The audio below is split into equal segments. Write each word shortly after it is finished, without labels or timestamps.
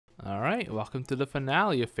Alright, welcome to the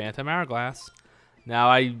finale of Phantom Hourglass. Now,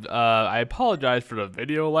 I apologize for the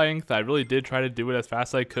video length. I really did try to do it as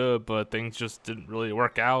fast as I could, but things just didn't really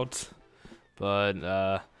work out.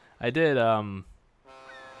 But, I did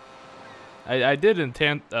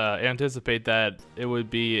anticipate that it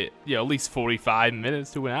would be, at least 45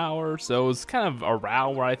 minutes to an hour, so it was kind of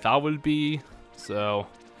around where I thought it would be. So,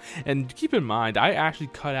 and keep in mind, I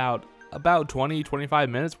actually cut out about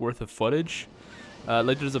 20-25 minutes worth of footage.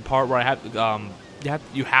 Like there's a part where I have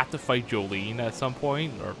you have to fight Jolene at some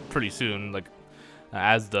point, or pretty soon, like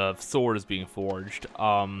as the sword is being forged.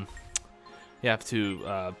 You have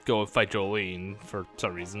to go and fight Jolene for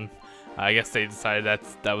some reason. I guess they decided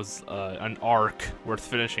that was an arc worth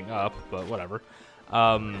finishing up, but whatever.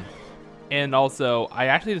 And also, I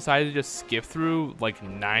actually decided to just skip through like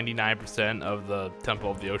 99% of the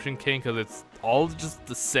Temple of the Ocean King because it's all just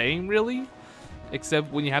the same, really.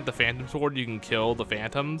 Except when you have the Phantom Sword, you can kill the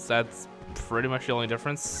Phantoms. That's pretty much the only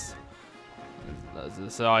difference.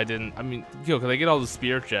 So I mean, because I get all the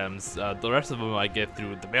Spirit Gems. The rest of them I get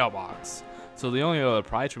through the mailbox. So the only other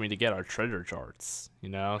prize for me to get are treasure charts,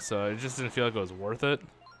 So it just didn't feel like it was worth it.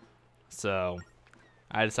 So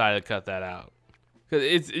I decided to cut that out. Cause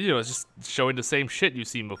it's just showing the same shit you've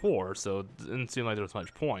seen before. So it didn't seem like there was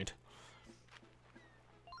much point.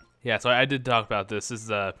 Yeah, so I did talk about this. This is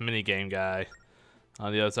a mini game guy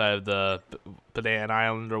on the other side of the Banana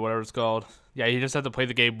Island or whatever it's called. Yeah, you just have to play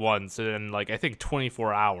the game once, and then like I think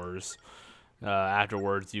 24 hours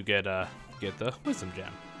afterwards you get the Wisdom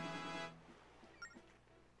Gem.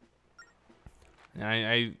 And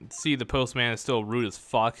I see the postman is still rude as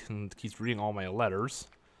fuck and keeps reading all my letters.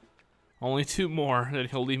 Only 2 more, then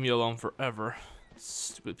he'll leave me alone forever.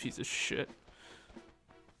 Stupid piece of shit.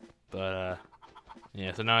 But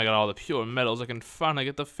yeah, so now I got all the pure metals. I can finally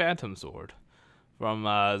get the Phantom Sword. From,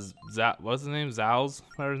 what's his name? Zal's?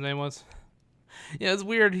 Whatever his name was. Yeah, it's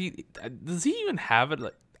weird. Does he even have it?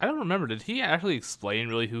 Like, I don't remember. Did he actually explain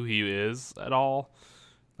really who he is at all?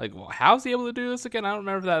 Like, well, how's he able to do this again? I don't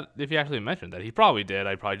remember if he actually mentioned that. He probably did.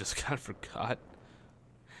 I probably just kind of forgot.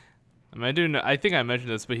 I mean, I think I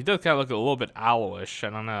mentioned this, but he does kind of look a little bit owlish.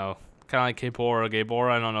 I don't know. Kind of like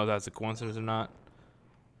Gabora. I don't know if that's a coincidence or not.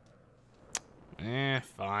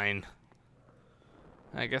 Fine.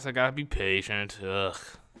 I guess I gotta be patient. Ugh.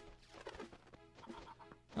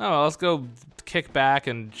 Oh, well, let's go kick back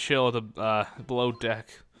and chill at the below deck.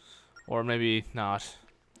 Or maybe not.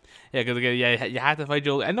 Yeah, because again, yeah, you have to fight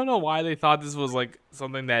Joel. I don't know why they thought this was like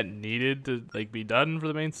something that needed to like be done for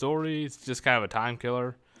the main story. It's just kind of a time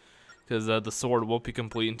killer. Because the sword won't be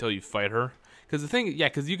complete until you fight her. Because the thing, yeah,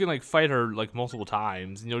 because you can like fight her like multiple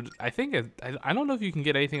times. I think I don't know if you can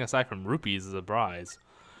get anything aside from rupees as a prize.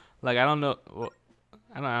 Like I don't know. Well,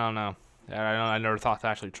 I don't know. I never thought to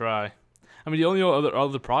actually try. I mean, the only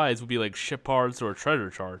other prize would be like ship parts or treasure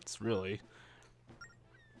charts, really.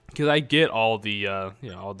 Because I get all the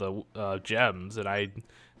all the gems, and I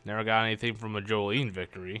never got anything from a Jolene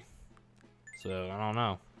victory. So I don't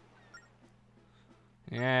know.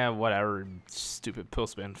 Yeah, whatever. Stupid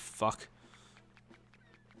postman. Fuck.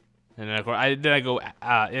 And then of course I go in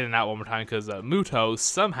and out one more time because Muto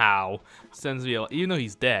somehow sends me, even though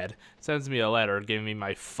he's dead, sends me a letter giving me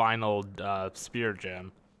my final spirit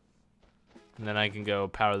gem, and then I can go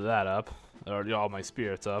power that up, or all my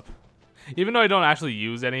spirits up, even though I don't actually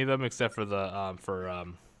use any of them except for the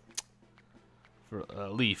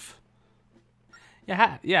Leaf.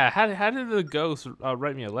 Yeah. How did the ghost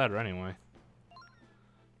write me a letter anyway?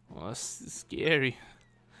 Well, that's scary.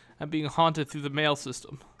 I'm being haunted through the mail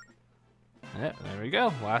system. Yeah, there we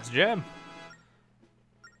go. Last gem.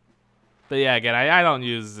 But yeah, again, I don't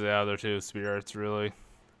use the other 2 spirits, really.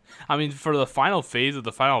 I mean, for the final phase of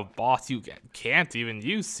the final boss, you can't even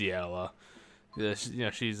use Ciela.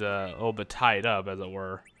 She's a little bit tied up, as it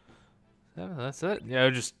were. Yeah, that's it. Yeah,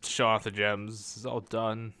 just show off the gems. It's all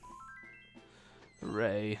done.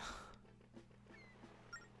 Hooray.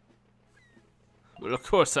 Well, of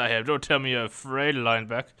course I have. Don't tell me you're afraid,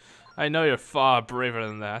 Lineback. I know you're far braver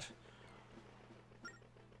than that.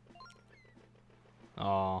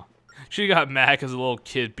 Aw. She got mad because a little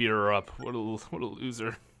kid beat her up. What a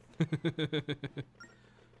loser.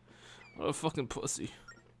 What a fucking pussy.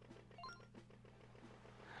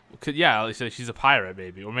 Yeah, at least she's a pirate,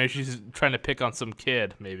 maybe. Or maybe she's trying to pick on some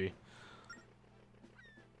kid, maybe.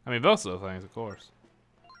 I mean, both of those things, of course.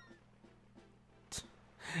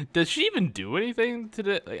 Does she even do anything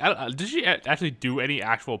today? Like, does she actually do any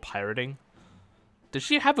actual pirating? Does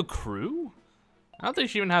she have a crew? I don't think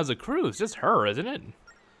she even has a crew. It's just her, isn't it?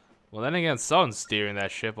 Well, then again, someone's steering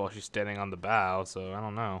that ship while she's standing on the bow, so I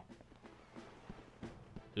don't know.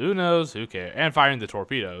 Who knows? Who cares? And firing the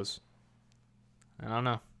torpedoes. I don't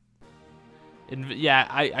know. Yeah,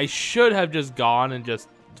 I should have just gone and just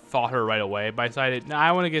fought her right away. But I decided, nah,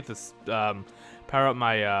 I want to get this, power up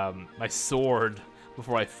my my sword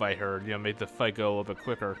before I fight her. You know, make the fight go a little bit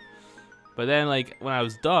quicker. But then, like, when I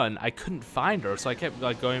was done, I couldn't find her, so I kept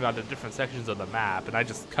like going about the different sections of the map, and I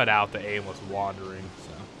just cut out the aimless wandering.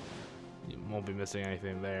 So you won't be missing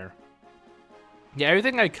anything there. Yeah,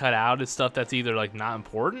 everything I cut out is stuff that's either like not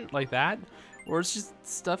important, like that, or it's just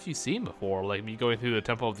stuff you've seen before, like me going through the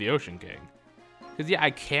Temple of the Ocean King. Because yeah,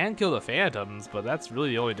 I can kill the phantoms, but that's really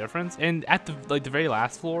the only difference. And at the very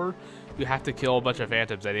last floor, you have to kill a bunch of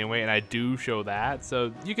phantoms anyway, and I do show that,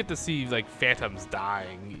 so you get to see like phantoms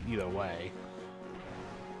dying either way.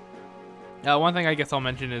 One thing I guess I'll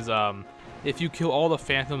mention is if you kill all the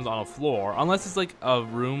phantoms on a floor, unless it's like a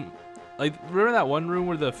room, like remember that one room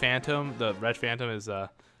where the phantom, the red phantom is oh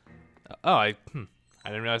I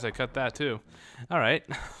didn't realize I cut that too. All right,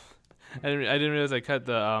 I didn't realize I cut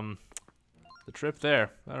the trip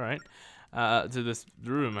there. All right. To this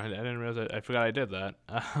room. I didn't realize I forgot I did that.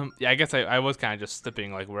 Yeah, I guess I was kind of just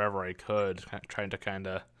slipping like wherever I could, trying to kind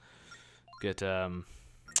of get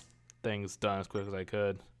things done as quick as I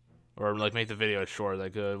could, or like make the video as short as I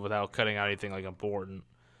could without cutting out anything like important.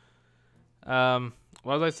 What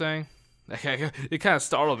was I saying? It kind of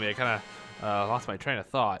startled me. I kind of lost my train of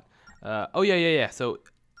thought. Oh yeah. So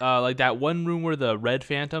like that one room where the red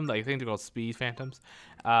phantom, like I think they're called speed phantoms,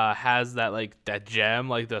 has that like that gem,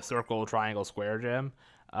 like the circle, triangle, square gem.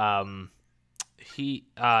 He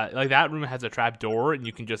like that room has a trap door, and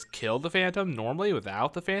you can just kill the phantom normally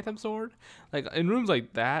without the phantom sword. Like in rooms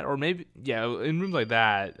like that, or maybe yeah, in rooms like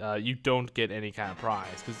that, you don't get any kind of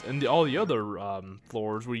prize, because in all the other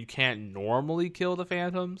floors where you can't normally kill the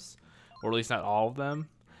phantoms, or at least not all of them.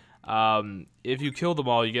 If you kill them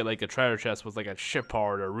all, you get like a treasure chest with like a ship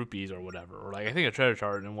part or rupees or whatever, or like I think a treasure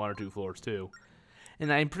chart in 1 or 2 floors too.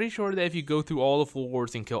 And I'm pretty sure that if you go through all the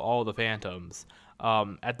floors and kill all the phantoms,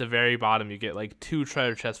 at the very bottom you get like 2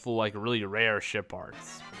 treasure chests full of like really rare ship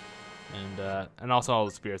parts, and also all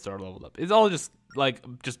the spirits are leveled up. It's all just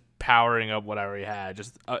powering up what I already had,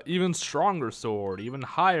 just even stronger sword, even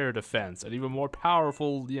higher defense, and even more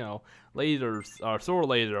powerful, you know, lasers or sword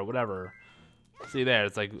laser or whatever. See there,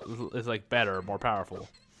 it's like better, more powerful.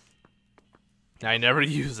 I never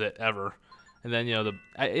use it ever. And then, you know,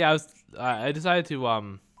 I decided to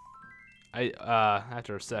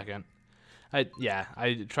after a second, I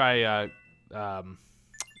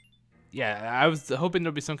was hoping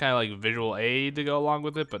there'd be some kind of like visual aid to go along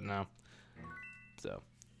with it, but no. So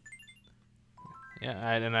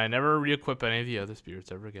yeah, and I never re-equip any of the other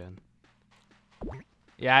spirits ever again.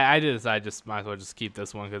 Yeah, I did decide I just might as well just keep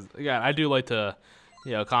this one, because again, I do like to,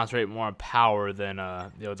 you know, concentrate more on power than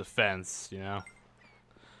you know, defense, you know.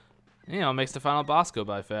 You know, it makes the final boss go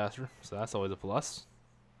by faster, so that's always a plus.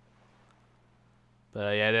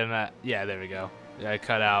 But yeah, then yeah, there we go. Yeah, I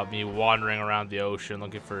cut out me wandering around the ocean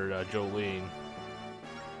looking for Jolene.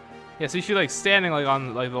 Yeah, see, she's like standing like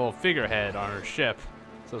on like the little figurehead on her ship,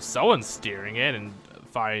 so someone's steering it and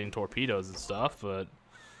firing torpedoes and stuff, but.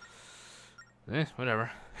 Whatever.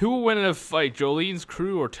 Who will win in a fight, Jolene's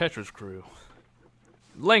crew or Tetra's crew?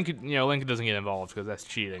 Link, you know, Link doesn't get involved because that's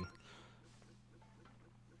cheating.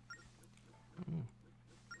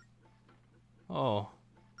 Oh.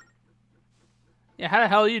 Yeah, how the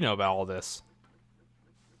hell do you know about all this?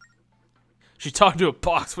 She's talking to a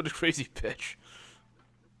box. What a crazy bitch.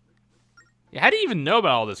 Yeah, how do you even know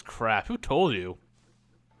about all this crap? Who told you?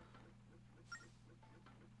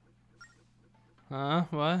 Huh?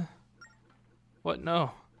 What? What?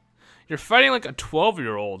 No. You're fighting like a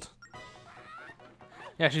 12-year-old.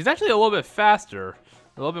 Yeah, she's actually a little bit faster.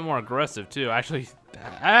 A little bit more aggressive, too. I actually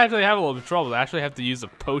have a little bit of trouble. I actually have to use a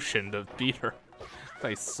potion to beat her.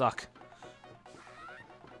 I suck.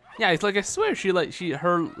 Yeah, it's like, I swear,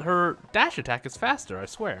 her dash attack is faster, I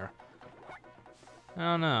swear. I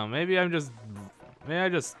don't know. Maybe I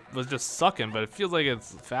was just sucking, but it feels like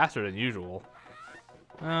it's faster than usual.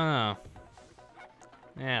 I don't know.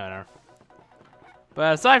 Yeah, whatever.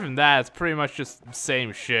 But aside from that, it's pretty much just the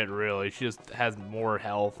same shit, really. She just has more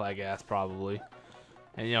health, I guess, probably.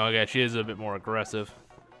 And, you know, again, she is a bit more aggressive.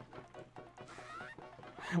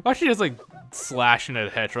 Why don't she just, like, slashing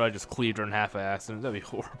at Tetra? I just cleaved her in half by accident. That'd be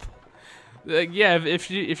horrible. Like, yeah, if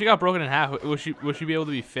she got broken in half, would she be able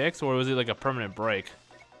to be fixed, or was it, like, a permanent break?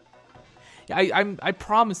 Yeah, I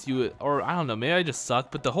promise you, or I don't know, maybe I just suck,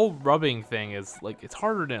 but the whole rubbing thing is, like, it's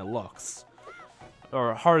harder than it looks.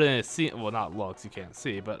 Or harder than it seems. Well, not looks, you can't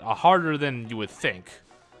see, but harder than you would think.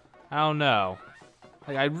 I don't know.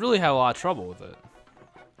 Like, I really have a lot of trouble with it.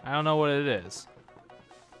 I don't know what it is.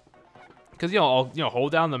 Cause I'll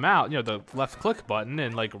hold down the mouse, the left click button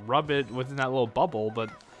and like rub it within that little bubble, but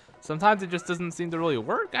sometimes it just doesn't seem to really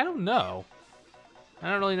work. I don't know. I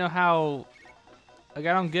don't really know how. Like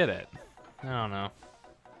I don't get it. I don't know.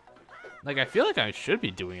 Like I feel like I should be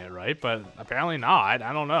doing it right, but apparently not.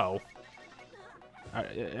 I don't know.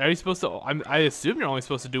 Are you supposed to? I assume you're only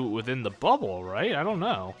supposed to do it within the bubble, right? I don't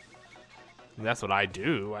know. I mean, that's what I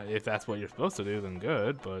do. If that's what you're supposed to do, then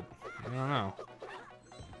good. But I don't know.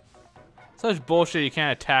 Such bullshit. You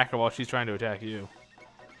can't attack her while she's trying to attack you.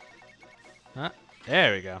 Huh?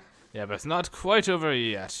 There we go. Yeah, but it's not quite over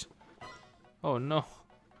yet. Oh no.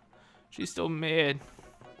 She's still mad.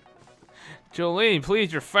 Jolene,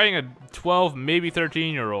 please, you're fighting a 12, maybe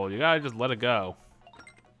 13-year-old. You gotta just let it go.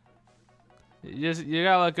 You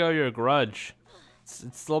gotta let go of your grudge. It's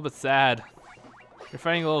a little bit sad. You're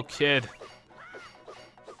fighting a little kid.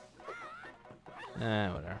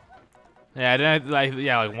 Whatever. Yeah,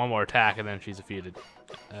 like one more attack and then she's defeated.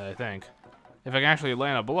 I think. If I can actually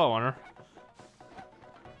land a blow on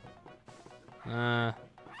her.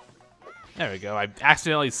 There we go. I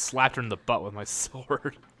accidentally slapped her in the butt with my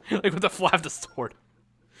sword. Like with the flat of the sword.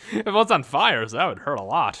 If it was on fire, so that would hurt a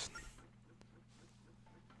lot.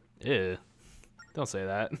 Ew. Don't say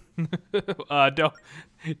that. Don't.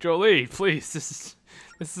 Jolie, please. This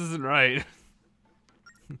isn't right.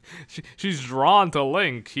 She's drawn to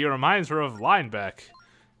Link. He reminds her of Linebeck.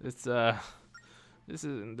 This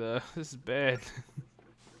is bad.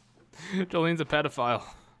 Jolene's a pedophile.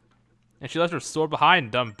 And she left her sword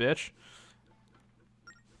behind, dumb bitch.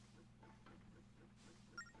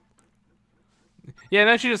 Yeah, and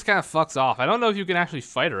then she just kind of fucks off. I don't know if you can actually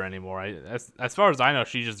fight her anymore. As far as I know,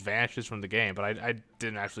 she just vanishes from the game. But I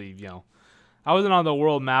didn't actually, I wasn't on the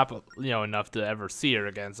world map, enough to ever see her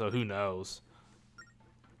again. So who knows?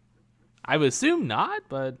 I would assume not,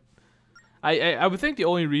 but I would think the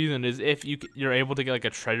only reason is if you're able to get like a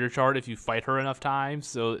treasure chart if you fight her enough times.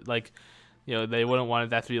 So like, they wouldn't want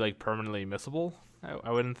that to be like permanently missable. I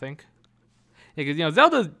wouldn't think. Yeah, because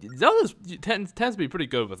Zelda tends to be pretty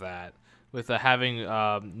good with that. With having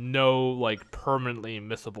no like permanently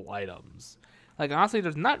missable items. Like honestly,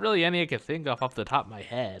 there's not really any I can think of off the top of my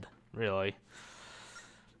head, really.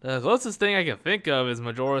 The closest thing I can think of is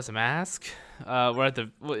Majora's Mask, where at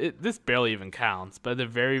this barely even counts, but at the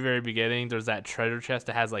very, very beginning, there's that treasure chest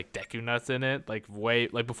that has like Deku nuts in it, like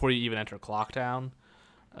before you even enter Clock Town.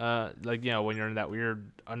 When you're in that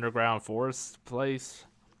weird underground forest place.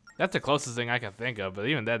 That's the closest thing I can think of, but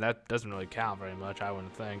even then, that doesn't really count very much, I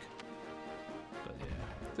wouldn't think. But yeah.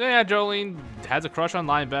 So yeah, Jolene has a crush on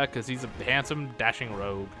Linebeck because he's a handsome, dashing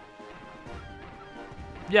rogue.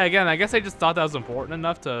 Yeah, again, I guess I just thought that was important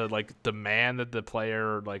enough to like demand that the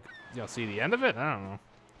player see the end of it. I don't know.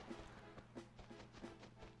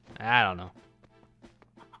 I don't know.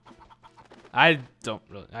 I don't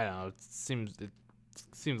know. It seems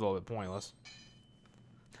a little bit pointless.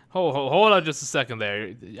 Hold on just a second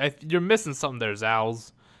there. You're missing something there,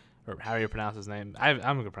 Zals. Or how you pronounce his name. I'm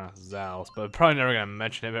going to pronounce it Zals, but I'm probably never going to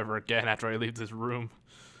mention him ever again after I leave this room.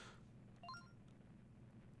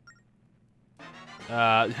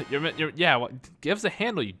 Yeah, give us a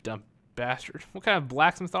handle, you dumb bastard. What kind of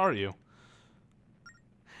blacksmith are you?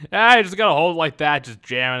 You just got to hold it like that, just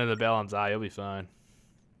jam it into the Bellum's eye. You'll be fine.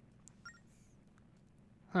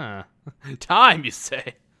 Huh. Time, you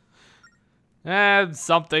say?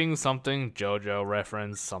 Something, JoJo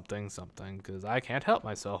reference, something, because I can't help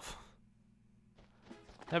myself.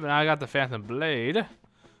 Yeah, but now I got the Phantom Blade.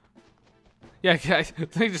 Yeah,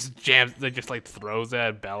 they just jams, they just like throws it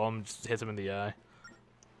at Bellum, just hits him in the eye.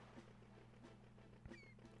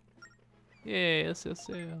 Yeah, let's just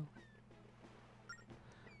sail.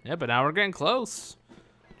 Yeah, but now we're getting close.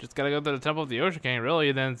 Just gotta go to the Temple of the Ocean King, really,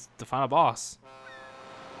 and then it's the final boss.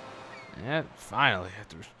 Yeah, finally,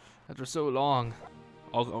 after so long.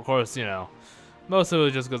 Of course, most of it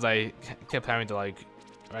was just because I kept having to I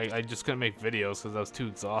just couldn't make videos because I was too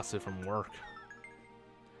exhausted from work.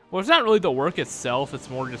 Well, it's not really the work itself; it's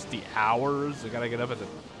more just the hours. I gotta get up at the.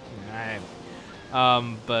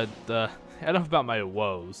 Enough about my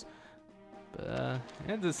woes. But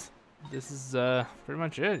yeah, this is pretty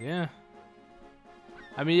much it. Yeah.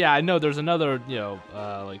 I mean, yeah, I know there's another,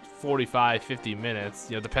 like 45, 50 minutes.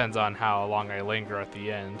 Depends on how long I linger at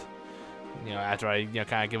the end. After I,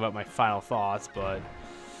 kind of give up my final thoughts. But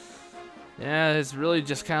yeah, it's really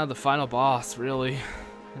just kind of the final boss, really,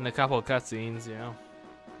 and a couple of cutscenes,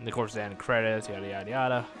 and of course the end credits, yada yada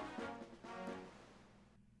yada.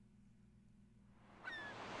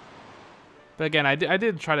 But again, I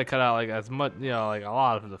did try to cut out as much, like a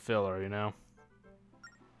lot of the filler,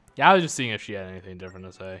 Yeah, I was just seeing if she had anything different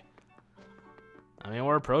to say. I mean,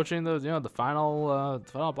 we're approaching the the final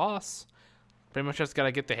boss. Pretty much just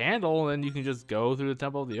gotta get the handle, and then you can just go through the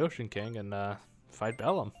Temple of the Ocean King and fight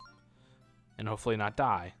Bellum, and hopefully not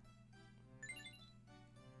die.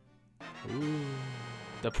 Ooh,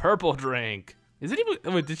 the purple drink. Is it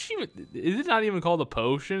even? Wait, is it not even called a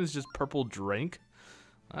potion? It's just purple drink.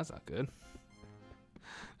 That's not good.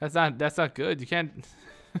 That's not good. You can't.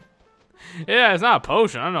 Yeah, it's not a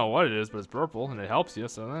potion. I don't know what it is, but it's purple and it helps you.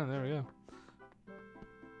 So there we go.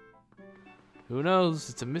 Who knows?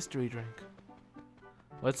 It's a mystery drink.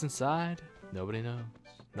 What's inside? Nobody knows.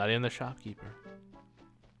 Not even the shopkeeper.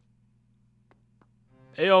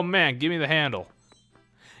 Hey, old man, give me the handle.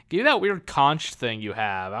 Give me that weird conch thing you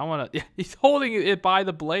have. I wanna. He's holding it by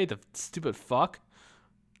the blade. The stupid fuck.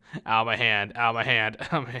 Out of my hand. Out of my hand.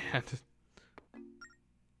 Out of my hand.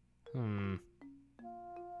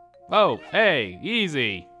 Oh, hey,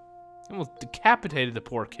 easy. Almost decapitated the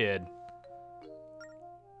poor kid.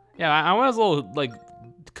 Yeah, I want his little, like,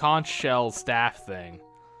 conch shell staff thing.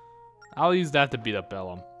 I'll use that to beat up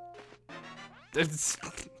Bellum.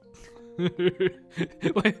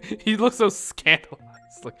 He looks so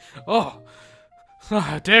scandalized. Like, oh,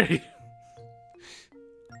 how dare you?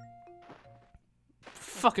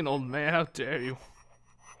 Fucking old man, how dare you?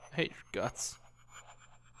 I hate your guts.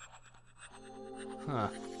 Huh.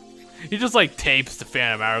 He just like tapes the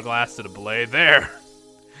Phantom Hourglass to the blade. There.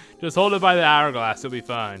 Just hold it by the hourglass, you'll be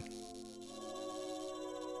fine.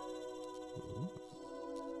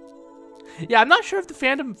 Yeah, I'm not sure if the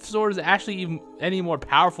Phantom Sword is actually even any more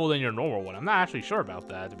powerful than your normal one. I'm not actually sure about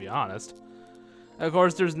that, to be honest. Of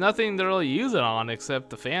course, there's nothing to really use it on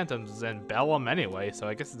except the Phantoms and Bellum anyway, so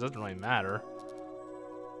I guess it doesn't really matter.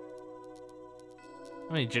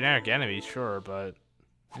 I mean, generic enemies, sure, but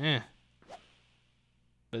eh.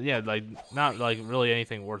 But yeah, like, not like really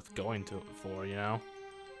anything worth going to for, you know?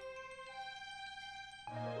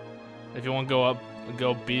 If you want to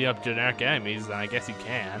go beat up generic enemies, then I guess you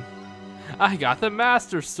can. I got the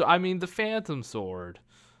the Phantom Sword.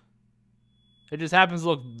 It just happens to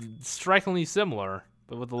look strikingly similar,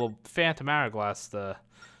 but with a little Phantom Hourglass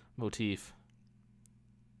motif.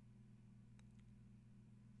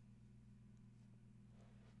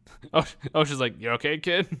 Oh, she's like, you okay,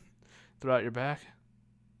 kid? Throw out your back.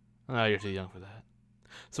 Oh, you're too young for that.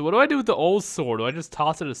 So what do I do with the old sword? Do I just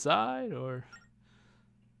toss it aside, or?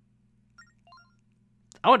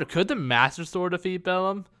 I wonder, could the Master Sword defeat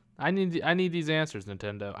Bellum? I need these answers,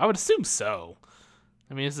 Nintendo. I would assume so.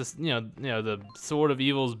 I mean, it's just you know the Sword of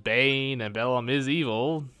Evil's bane, and Bellum is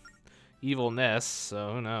evilness.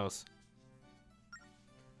 So who knows?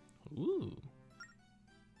 Ooh.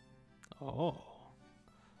 Oh.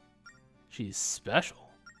 She's special.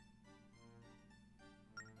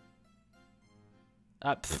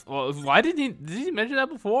 Well, why did he mention that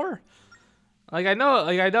before? I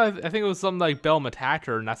think it was something like Bellum attacked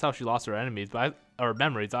her, and that's how she lost her enemies, or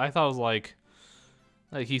memories. I thought it was like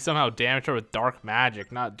he somehow damaged her with dark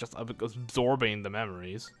magic, not just absorbing the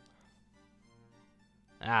memories.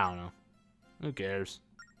 I don't know. Who cares?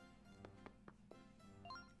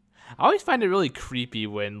 I always find it really creepy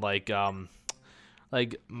when like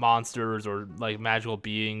monsters or like magical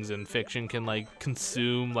beings in fiction can like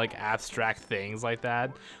consume like abstract things like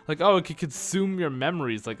that. Like, oh, it can consume your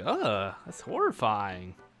memories. Like, ugh, that's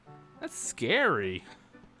horrifying. That's scary.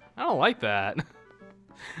 I don't like that.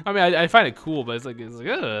 I mean, I find it cool, but it's like, ugh,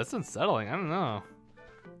 that's unsettling. I don't know.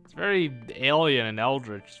 It's very alien and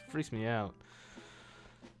eldritch. It freaks me out.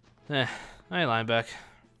 Hey, Lineback.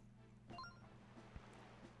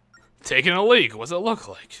 Taking a leak. What's it look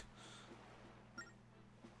like?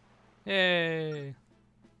 Yay!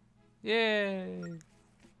 Yay!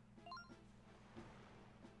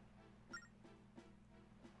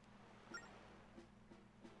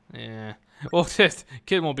 Yeah. Well, this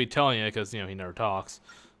kid won't be telling you because, he never talks.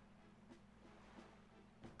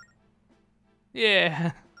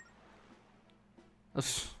 Yeah.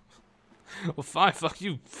 Well, fine. Fuck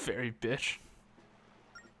you, fairy bitch.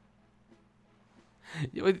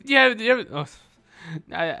 Yeah.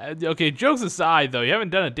 Okay, jokes aside, though, you haven't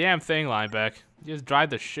done a damn thing, Lineback. You just drive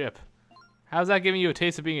the ship. How's that giving you a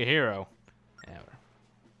taste of being a hero? Yeah.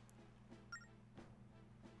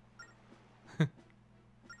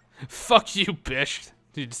 Fuck you, bitch.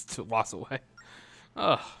 He just walks away.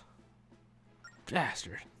 Ugh.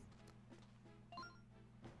 Bastard.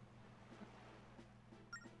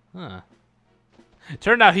 Huh.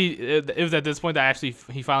 Turned out it was at this point that he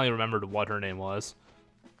finally remembered what her name was.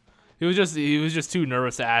 He was just too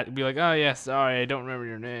nervous to be like, oh yeah, sorry, I don't remember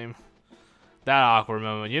your name. That awkward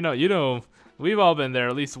moment. You know, we've all been there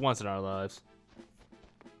at least once in our lives.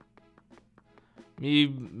 Me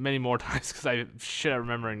many more times because I shit at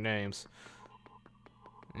remembering names.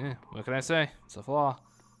 Yeah, what can I say? It's a flaw.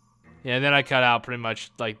 Yeah, and then I cut out pretty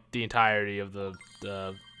much like the entirety of the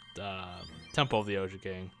Temple of the Ocean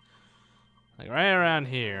King. Like right around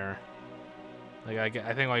here. Like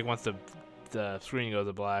I think like once the screen goes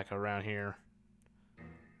to black around here.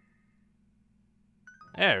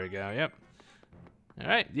 There we go. Yep. All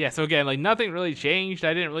right. Yeah. So again, like nothing really changed.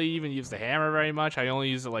 I didn't really even use the hammer very much. I only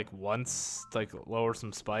used it like once, like lower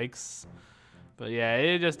some spikes. But yeah,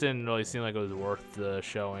 it just didn't really seem like it was worth the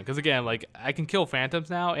showing. Because again, like I can kill phantoms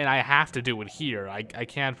now, and I have to do it here. I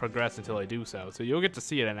can't progress until I do so. So you'll get to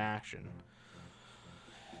see it in action.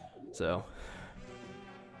 So,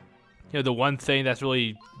 you know, the one thing that's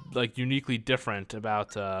really like uniquely different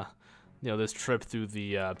about you know, this trip through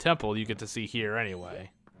the temple, you get to see here anyway,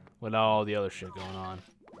 with all the other shit going on.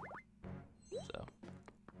 So.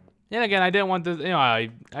 And again, I didn't want this, you know, I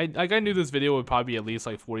knew this video would probably be at least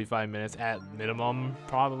like 45 minutes at minimum,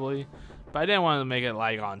 probably. But I didn't want to make it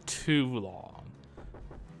like on too long,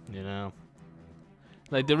 you know?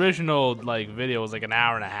 Like the original like video was like an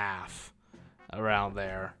hour and a half around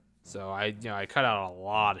there. So I cut out a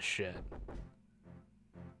lot of shit.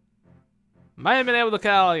 Might have been able to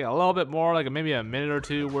cut out like a little bit more, like maybe a minute or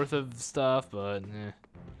two worth of stuff, but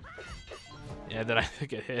yeah, then I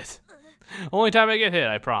get hit. Only time I get hit,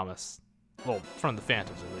 I promise. Well, from the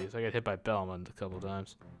phantoms at least. I get hit by Bellum a couple of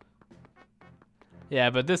times.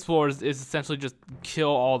 Yeah, but this floor is essentially just kill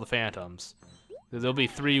all the phantoms. There'll be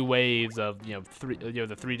 3 waves of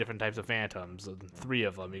the 3 different types of phantoms. And 3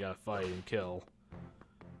 of them you gotta fight and kill.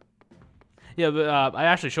 Yeah, but I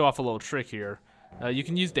actually show off a little trick here. You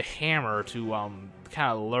can use the hammer to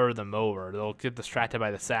kind of lure them over. They'll get distracted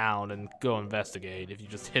by the sound and go investigate if you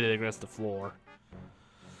just hit it against the floor.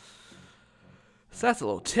 So that's a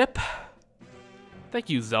little tip. Thank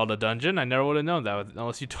you, Zelda Dungeon. I never would have known that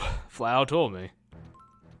unless you flat out told me.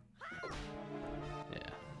 Yeah.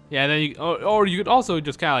 Yeah, and then you, or you could also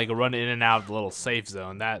just kind of like run in and out of the little safe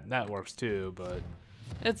zone. That works too, but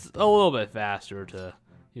it's a little bit faster to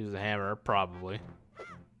use the hammer, probably.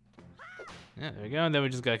 Yeah, there we go. And then we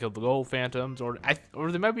just gotta kill the gold phantoms, or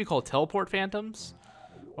they might be called teleport phantoms,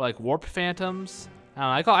 or like warp phantoms.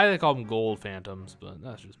 I don't know, I call them gold phantoms, but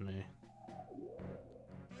that's just me.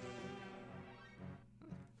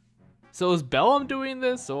 So is Bellum doing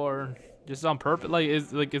this, or just on purpose? Like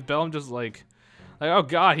is Bellum just like oh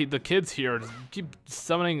god, the kids here just keep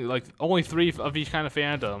summoning like only 3 of each kind of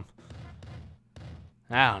phantom.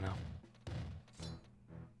 I don't know.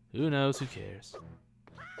 Who knows? Who cares?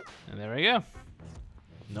 And there we go.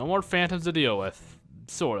 No more phantoms to deal with.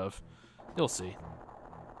 Sort of. You'll see.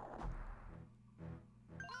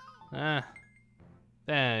 Yeah,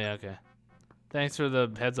 okay. Thanks for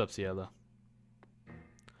the heads up, Zelda.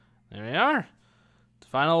 There we are. The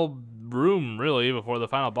final room, really, before the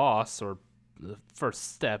final boss, or the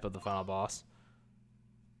first step of the final boss.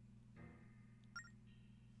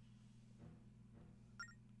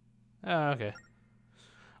 Oh, okay.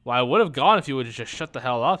 Well, I would have gone if you would have just shut the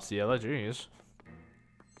hell up, Ciela. Jeez.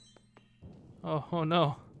 Oh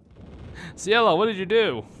no. Ciela, what did you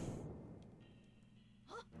do?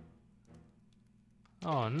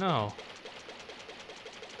 Oh no.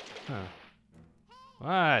 Huh.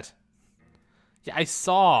 What? Yeah, I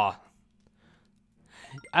saw.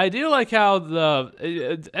 I do like how no,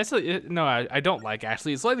 I don't like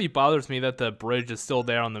actually. It slightly bothers me that the bridge is still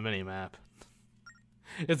there on the minimap.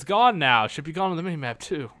 It's gone now. It should be gone on the minimap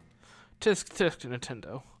too. Tisk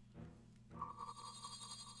Nintendo.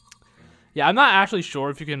 Yeah, I'm not actually sure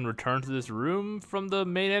if you can return to this room from the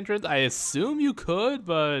main entrance. I assume you could,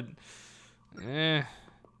 but you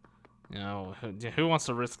know, who wants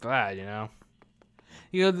to risk that, you know?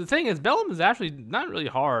 You know, the thing is, Bellum is actually not really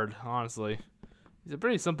hard, honestly. He's a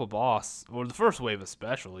pretty simple boss. Or the first wave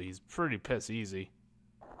especially, he's pretty piss easy.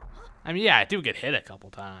 I mean, yeah, I do get hit a couple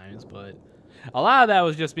times, but a lot of that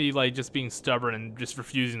was just me, like, just being stubborn and just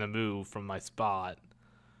refusing to move from my spot.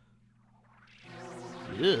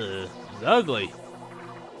 Ugh, he's ugly.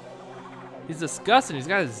 He's disgusting. He's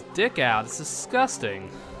got his dick out. It's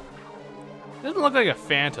disgusting. It doesn't look like a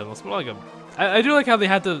phantom. It's more like a... I do like how they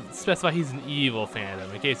had to specify he's an evil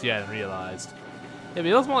phantom, in case you hadn't realized. Yeah, but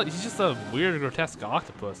he looks more like he's just a weird, grotesque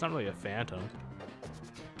octopus, not really a phantom.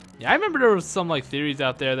 Yeah, I remember there was some like theories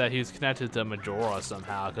out there that he was connected to Majora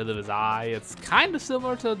somehow because of his eye. It's kind of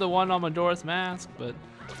similar to the one on Majora's Mask, but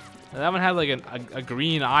that one had like a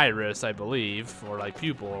green iris, I believe, or like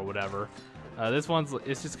pupil or whatever. This one's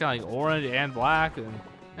it's just kind of like orange and black, and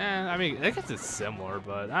I mean, I guess it's similar,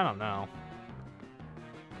 but I don't know.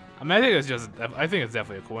 I mean, I think it's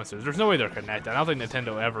definitely a coincidence. There's no way they're connected. I don't think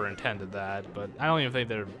Nintendo ever intended that, but I don't even think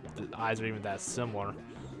the eyes are even that similar.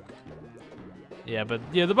 Yeah, but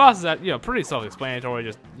yeah, the boss is that, you know, pretty self-explanatory.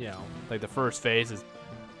 Just, you know, like the first phase is,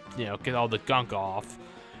 you know, get all the gunk off,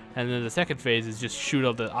 and then the second phase is just shoot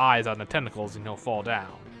up the eyes on the tentacles and he'll fall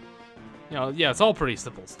down. You know, yeah, it's all pretty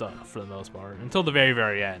simple stuff for the most part until the very,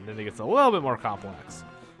 very end, and it gets a little bit more complex.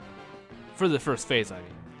 For the first phase, I mean.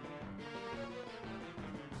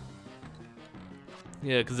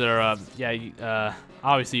 Yeah, because they're,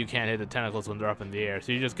 obviously you can't hit the tentacles when they're up in the air,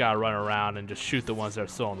 so you just gotta run around and just shoot the ones that are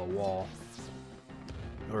still on the wall.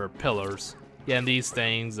 Or pillars. Yeah, and these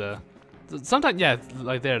things, sometimes, yeah,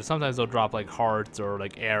 like there, sometimes they'll drop like hearts or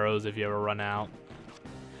like arrows if you ever run out.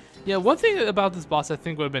 Yeah, one thing about this boss I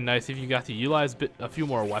think would have been nice if you got to utilize a few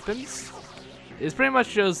more weapons. It's pretty much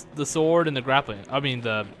just the sword and the grappling. I mean,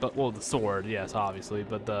 the sword, yes, obviously,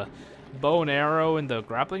 but the bow and arrow and the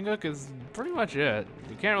grappling hook is pretty much it.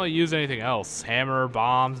 You can't really use anything else. Hammer,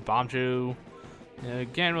 bombs, bomb chew. You know, you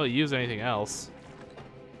can't really use anything else.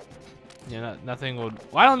 Yeah, nothing would.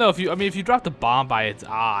 Well, I don't know if you. I mean, if you drop the bomb by its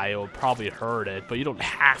eye, it would probably hurt it, but you don't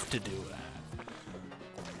have to do that.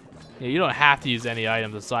 Yeah, you don't have to use any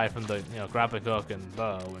items aside from the, you know, grappling hook and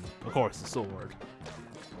bow, and of course the sword.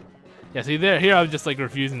 Yeah, see here I'm just like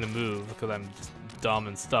refusing to move because I'm just dumb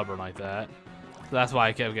and stubborn like that. So that's why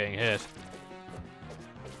I kept getting hit.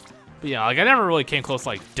 But yeah, like I never really came close to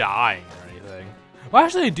like dying or anything. Well,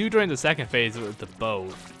 actually I do during the second phase with the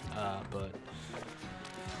boat, but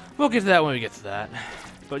we'll get to that when we get to that.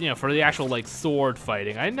 But you know, for the actual like sword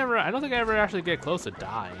fighting, I don't think I ever actually get close to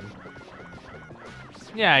dying.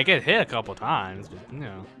 Yeah, I get hit a couple times, but you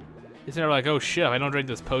know, it's never like, oh shit, if I don't drink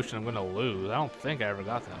this potion, I'm gonna lose. I don't think I ever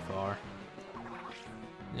got that far.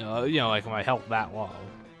 You know, like my health that low.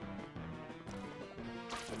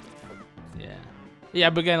 Yeah. Yeah,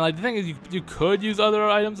 but again, like the thing is, you could use other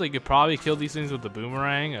items. Like you could probably kill these things with the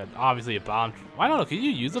boomerang. And obviously, a bomb. I don't know. Could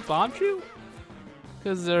you use a bomb chew?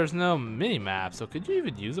 Because there's no mini map. So could you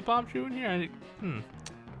even use a bomb chew in here?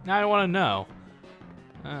 Now I want to know.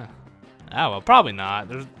 Oh well, probably not.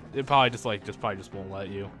 It probably just won't let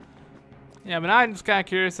you. Yeah, but I'm just kind of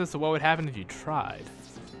curious as to what would happen if you tried.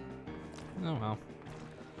 Oh well.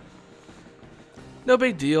 No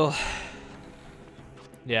big deal.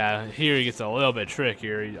 Yeah, here he gets a little bit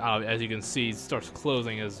trickier. As you can see, he starts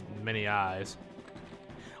closing his many eyes.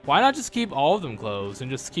 Why not just keep all of them closed and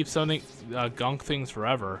just keep summoning gunk things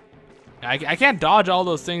forever? I can't dodge all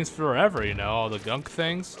those things forever, you know, all the gunk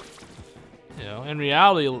things. You know, in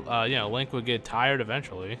reality, you know, Link would get tired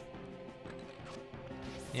eventually.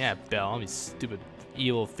 Yeah, Bellum, you stupid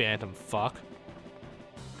evil phantom fuck.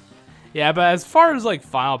 Yeah, but as far as like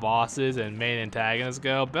final bosses and main antagonists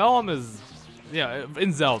go, Bellum is, yeah,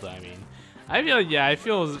 in Zelda, I mean. I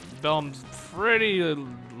feel Bellum's pretty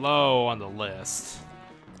low on the list,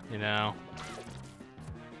 you know.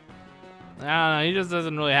 I don't know, he just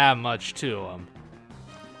doesn't really have much to him.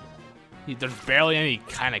 There's barely any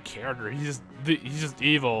kind of character. He's just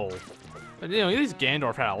evil. But you know, at least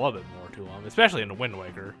Ganondorf had a little bit more to him, especially in the Wind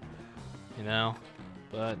Waker. You know,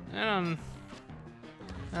 but I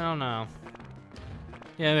don't know.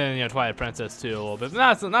 Yeah, and then you know, Twilight Princess too a little bit.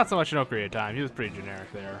 But not so much in Ocarina of Time. He was pretty generic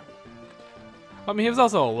there. I mean, he was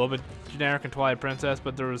also a little bit generic in Twilight Princess,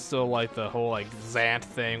 but there was still like the whole like Zant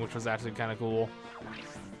thing, which was actually kind of cool.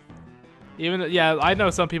 Yeah, I know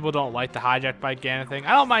some people don't like the hijacked by Ganon thing.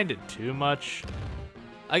 I don't mind it too much.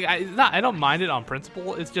 Like, I don't mind it on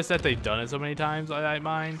principle. It's just that they've done it so many times. I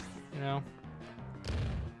mind, you know.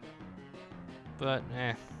 But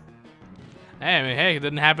Hey, I mean, hey, it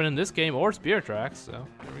didn't happen in this game or Spirit Tracks, so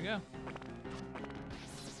there we go.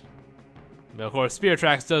 But of course, Spirit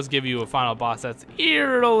Tracks does give you a final boss that's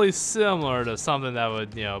eerily similar to something that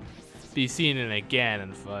would, you know, be seen in a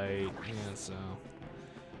Ganon fight. Yeah, so.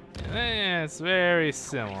 Yeah, it's very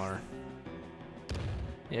similar.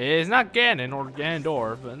 Yeah, it's not Ganon or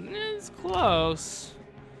Ganondorf, but it's close.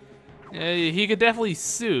 Yeah, he could definitely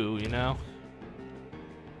sue, you know.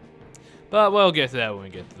 But we'll get to that when we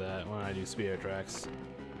get to that, when I do Spirit Tracks.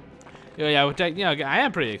 Yeah, you know, I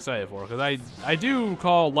am pretty excited for it, because I do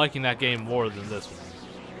recall liking that game more than this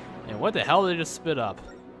one. And what the hell did they just spit up?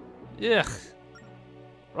 Ugh.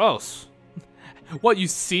 Gross. What, you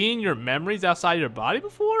seen your memories outside your body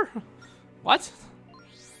before? What?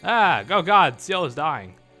 Ah, oh god, Zelda's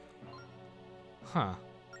dying. Huh.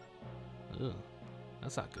 Ugh.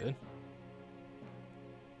 That's not good.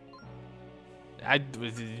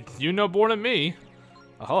 You know more than me.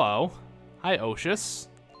 Oh, hello. Hi, Oceus.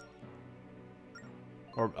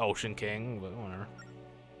 Or Ocean King, but whatever.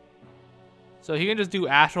 So he can just do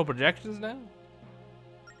astral projections now?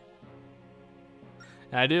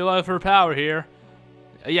 I do love her power here.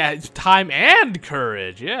 Yeah, it's time and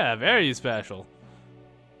courage. Yeah, very special.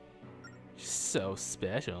 She's so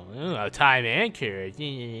special. Ooh, time and courage.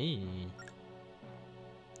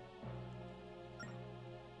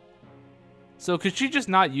 So could she just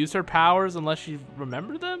not use her powers unless she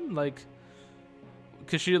remembered them? Like,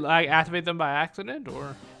 could she like activate them by accident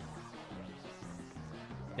or?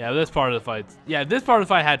 Yeah, this part of the fight. Yeah, this part of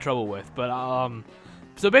the fight I had trouble with, but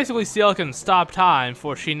so basically Ciel can stop time,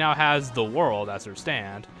 for she now has the world as her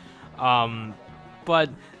stand. But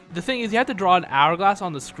the thing is, you have to draw an hourglass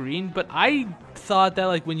on the screen, but I thought that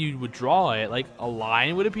like when you would draw it, like a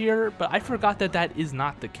line would appear, but I forgot that that is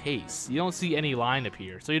not the case. You don't see any line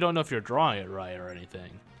appear, so you don't know if you're drawing it right or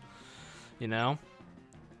anything. You know?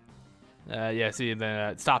 Yeah, see,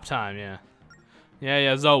 then stop time, yeah.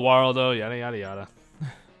 Yeah, Zelda world, though, yada yada yada.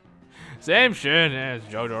 Same shit as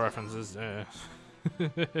JoJo references.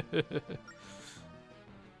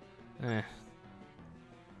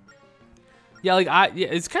 Yeah, like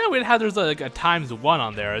it's kind of weird how there's like a ×1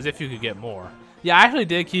 on there, as if you could get more. Yeah, I actually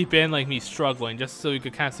did keep in like me struggling just so you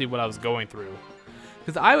could kind of see what I was going through.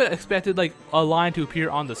 Because I would expected like a line to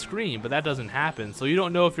appear on the screen, but that doesn't happen. So you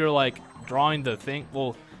don't know if you're like drawing the thing.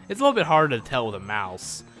 Well, it's a little bit harder to tell with a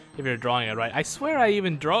mouse if you're drawing it right. I swear I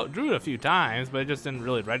even drew it a few times, but it just didn't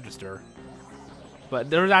really register. But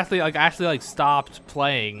there was actually like stopped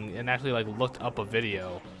playing and actually like looked up a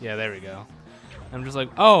video. Yeah, there we go. I'm just like,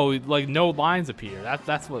 oh, like no lines appear.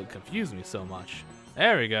 That's what confused me so much.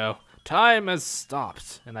 There we go. Time has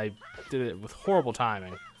stopped, and I did it with horrible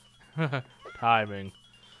timing. Timing.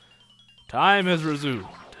 Time has resumed.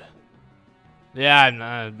 Yeah,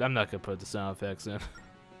 I'm not gonna put the sound effects in.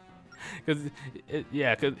 Cause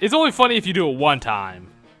it's only funny if you do it one time.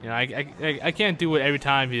 You know, I can't do it every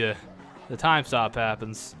time the time stop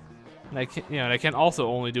happens. And I can also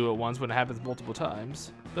only do it once when it happens multiple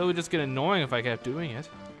times. That would just get annoying if I kept doing it.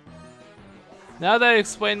 Now that I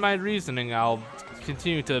explained my reasoning, I'll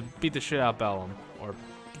continue to beat the shit out of Bellum. Or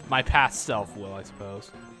my past self will, I suppose.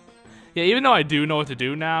 Yeah, even though I do know what to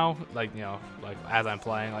do now, like, you know, like as I'm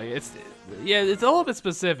playing, like it's a little bit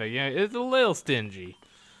specific, you know, it's a little stingy.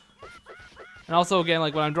 And also again,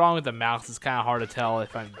 like when I'm drawing with the mouse, it's kind of hard to tell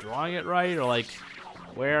if I'm drawing it right or like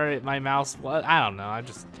where my mouse was. I don't know, I'm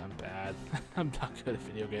bad. I'm not good at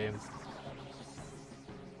video games.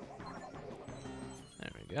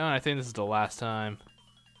 There we go, I think this is the last time.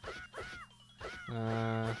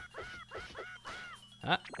 There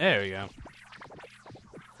we go.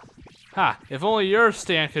 Ha! If only your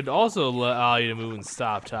stand could also allow you to move and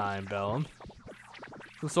stop time, Bellum.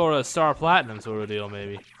 Some sort of Star Platinum sort of deal,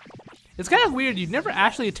 maybe. It's kind of weird, you never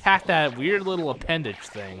actually attack that weird little appendage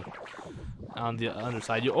thing on the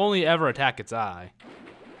underside. You only ever attack its eye.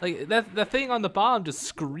 Like, that thing on the bottom just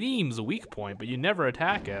screams weak point, but you never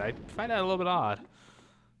attack it. I find that a little bit odd.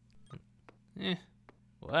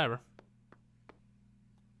 Whatever.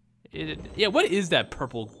 Yeah, what is that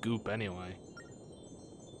purple goop anyway?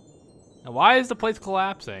 Now, why is the place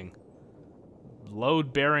collapsing?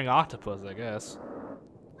 Load-bearing octopus, I guess.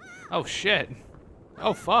 Oh, shit.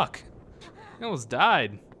 Oh, fuck. I almost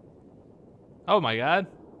died. Oh, my God.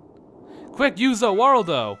 Quick, use the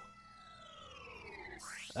Worldo!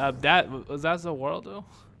 Was that the Worldo?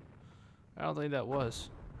 I don't think that was.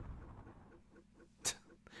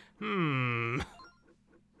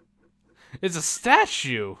 It's a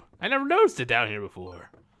statue! I never noticed it down here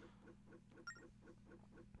before.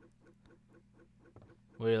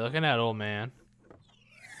 What are you looking at, old man?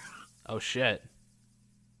 Oh, shit.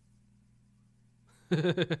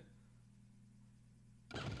 Wait,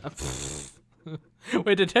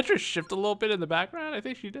 did Tetra shift a little bit in the background? I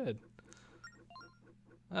think she did.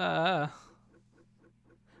 Well,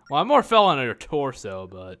 I more fell on her torso,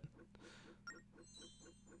 but...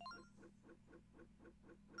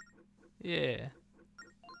 yeah.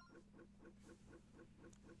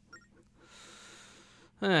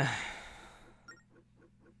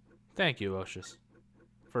 Thank you, Oshus,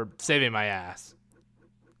 for saving my ass.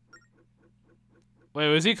 Wait,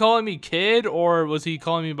 was he calling me kid, or was he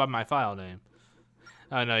calling me by my file name?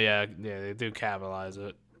 Oh, no, yeah, they do capitalize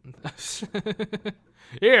it.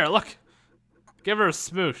 Here, look! Give her a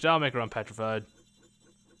smooch, that'll make her unpetrified.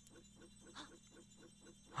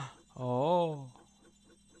 Oh.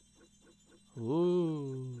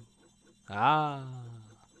 Ooh. Ah.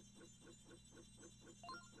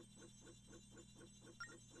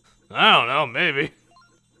 I don't know, maybe.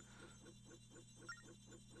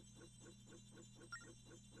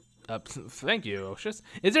 Thank you, Oshus.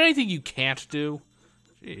 Is there anything you can't do?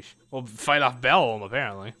 Sheesh. Well, fight off Bellum,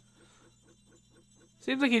 apparently.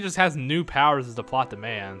 Seems like he just has new powers as the plot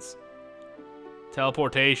demands.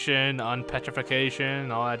 Teleportation,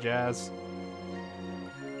 unpetrification, all that jazz.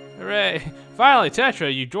 Hooray! Finally,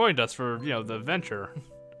 Tetra, you joined us for, you know, the adventure.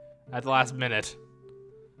 At the last minute.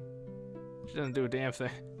 She doesn't do a damn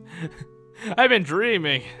thing. I've been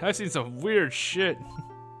dreaming. I've seen some weird shit.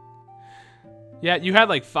 Yeah, you had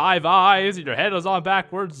like 5 eyes, and your head was on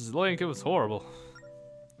backwards. Link, it was horrible.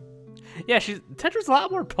 Yeah, Tetra's a lot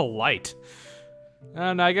more polite.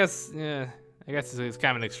 And I guess, yeah, I guess it's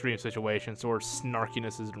kind of an extreme situation, so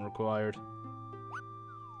snarkiness isn't required.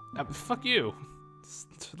 Fuck you.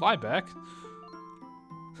 Lie back.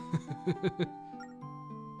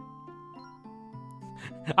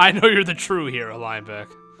 I know you're the true hero,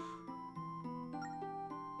 Lineback.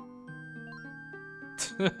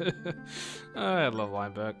 I love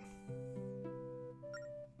Lineback.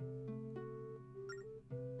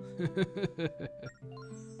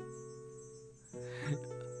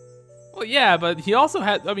 Well, yeah, but he also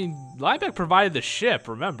had, I mean, Lineback provided the ship,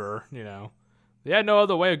 remember? You know, they had no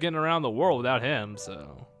other way of getting around the world without him,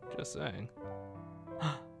 so just saying.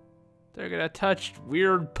 They're gonna touch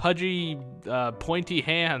weird, pudgy, pointy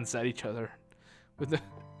hands at each other. With the,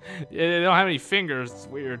 they don't have any fingers. It's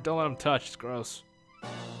weird. Don't let them touch. It's gross.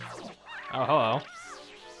 Oh, hello.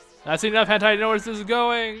 That's enough hentai to know where this is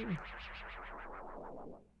going.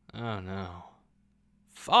 Oh no.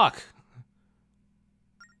 Fuck.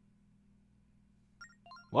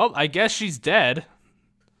 Well, I guess she's dead.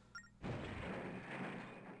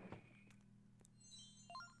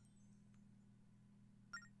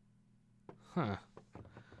 Huh.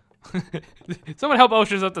 Someone help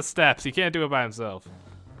Oceans up the steps. He can't do it by himself.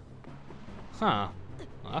 Huh.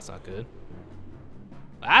 Well, that's not good.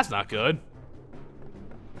 That's not good.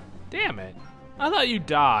 Damn it. I thought you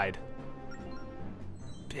died.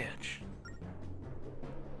 Bitch.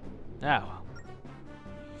 Now.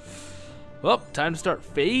 Well, time to start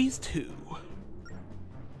phase 2.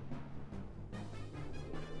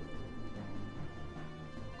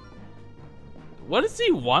 What does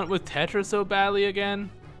he want with Tetra so badly again?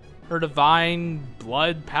 Her divine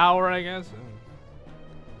blood power, I guess?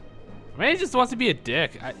 I mean, he just wants to be a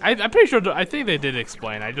dick. I'm pretty sure, I think they did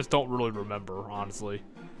explain. I just don't really remember, honestly.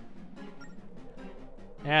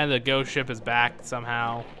 And the ghost ship is back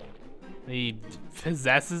somehow. He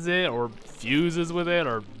possesses it or fuses with it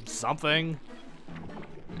or something.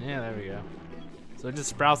 Yeah, there we go. So it just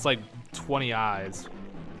sprouts like 20 eyes.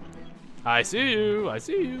 I see you, I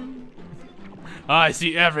see you. I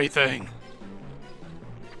see everything.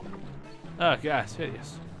 Oh gosh,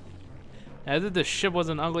 hideous. As if the ship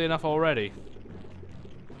wasn't ugly enough already.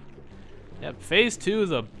 Yep, phase 2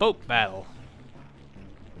 is a boat battle.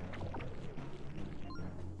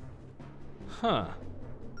 Huh.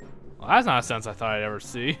 Well, that's not a sense I thought I'd ever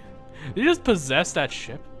see. Did you just possess that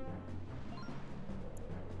ship?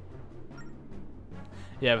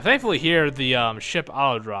 Yeah, but thankfully here the ship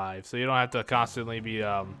auto drives, so you don't have to constantly be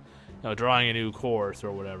you know, drawing a new course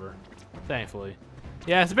or whatever. Thankfully.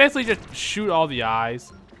 Yeah, so basically just shoot all the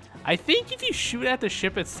eyes. I think if you shoot at the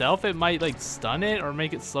ship itself, it might like stun it or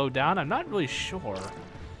make it slow down. I'm not really sure.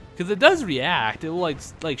 Because it does react. It will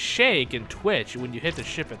like shake and twitch when you hit the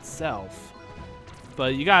ship itself.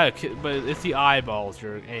 But you gotta, but it's the eyeballs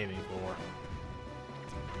you're aiming for.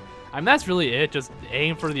 I mean, that's really it. Just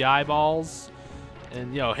aim for the eyeballs.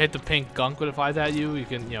 And, you know, hit the pink gunk when it flies at you. You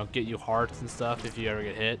can, you know, get you hearts and stuff if you ever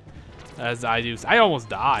get hit. As I do. I almost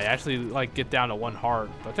die. I actually, like, get down to 1 heart.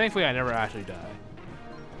 But thankfully, I never actually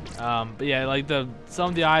die. But yeah, like, some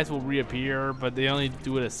of the eyes will reappear, but they only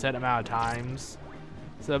do it a set amount of times.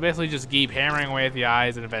 So basically just keep hammering away at the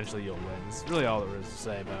eyes, and eventually you'll win. It's really all there is to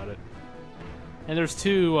say about it. And there's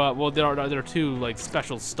 2, well, there are 2, like,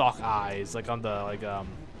 special stock eyes, like, on the, like,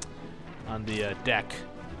 on the deck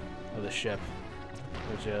of the ship.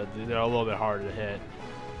 Which, they're a little bit harder to hit.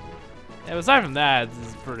 Yeah, but aside from that, this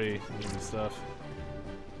is pretty easy stuff.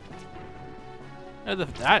 And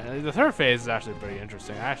the third phase is actually pretty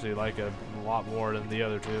interesting. I actually like it a lot more than the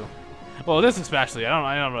other 2. Well, this especially.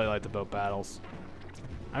 I don't really like the boat battles.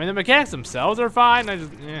 I mean, the mechanics themselves are fine. I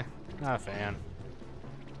just, not a fan.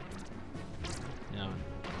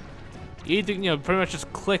 You know, pretty much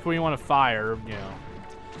just click where you want to fire. You know,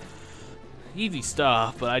 easy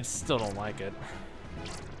stuff, but I just still don't like it.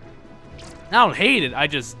 I don't hate it, I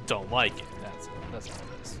just don't like it. That's all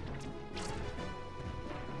it is.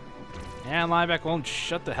 And Lineback won't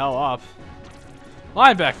shut the hell up.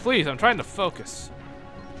 Lineback, please, I'm trying to focus.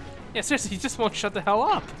 Yeah, seriously, he just won't shut the hell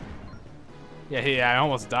up. Yeah, I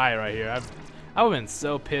almost died right here. I would've been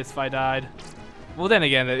so pissed if I died. Well, then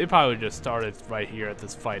again, it probably just started right here at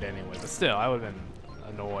this fight anyway, but still, I would've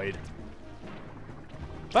been annoyed.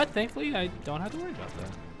 But thankfully, I don't have to worry about that.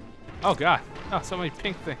 Oh god. Oh, so many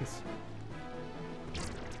pink things.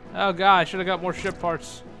 Oh god, I should have got more ship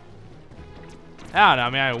parts. I don't know, I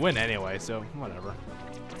mean, I win anyway, so whatever.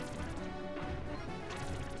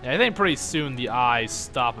 Yeah, I think pretty soon the eyes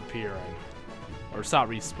stop appearing. Or stop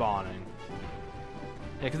respawning.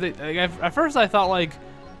 Yeah, because at first I thought, like,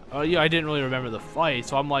 oh, yeah, I didn't really remember the fight,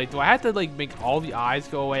 so I'm like, do I have to, like, make all the eyes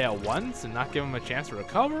go away at once and not give them a chance to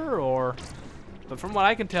recover, or... But from what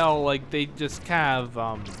I can tell, like, they just kind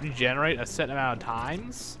of regenerate a set amount of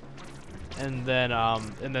times, and then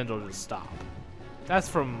they'll just stop. That's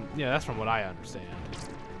from, that's from what I understand.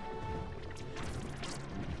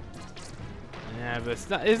 Yeah, but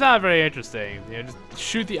it's not very interesting. You know, just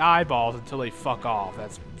shoot the eyeballs until they fuck off.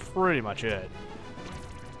 That's pretty much it.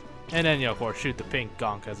 And then, of course, shoot the pink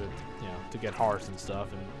gunk as it, to get hearts and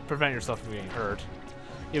stuff and prevent yourself from getting hurt.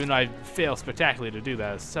 Even though I failed spectacularly to do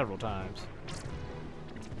that several times.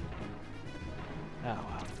 Oh,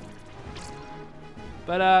 wow.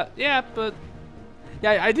 But, yeah,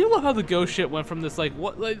 I do love how the ghost ship went from this, like,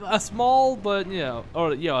 a small, but, a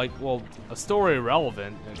story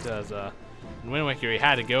relevant, because, in Wind Waker, you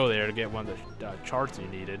had to go there to get one of the charts you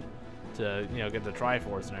needed to, get the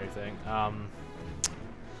Triforce and everything. Or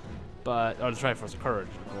the Triforce of Courage,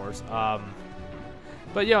 of course.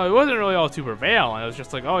 But, it wasn't really all too prevalent. It was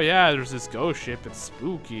just like, oh, yeah, there's this ghost ship. It's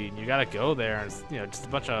spooky, and you gotta go there. And it's, just a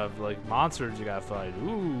bunch of, like, monsters you gotta fight.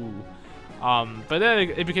 Ooh. But then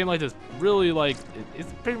it became, like, this really, like,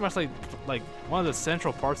 it's pretty much, like one of the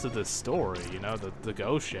central parts of this story, the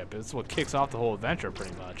ghost ship. It's what kicks off the whole adventure,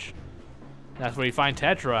 pretty much. That's where you find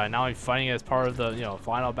Tetra, and now he's fighting as part of the,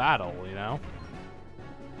 final battle,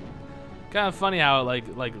 Kind of funny how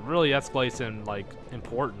it, like really escalates in, like,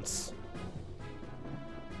 importance.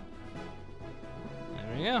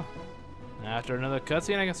 There we go. After another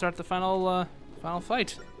cutscene, I can start the final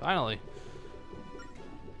fight. Finally.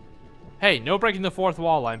 Hey, no breaking the fourth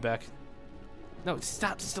wall, Lineback. No,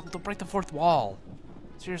 stop! Don't break the fourth wall.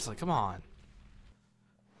 Seriously, come on.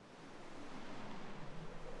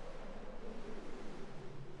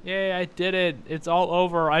 Yay, I did it. It's all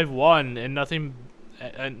over. I've won, and nothing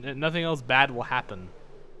else bad will happen.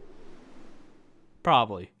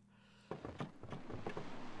 Probably.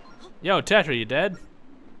 Yo, Tetra, you dead?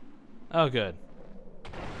 Oh, good.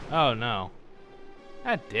 Oh, no.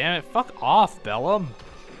 God damn it. Fuck off, Bellum.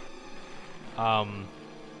 Huh.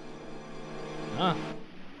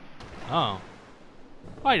 Oh.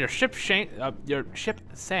 Wow, your ship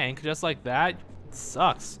sank just like that? It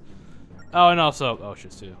sucks. Oh, and also, oh,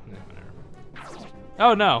 shit, too. Yeah,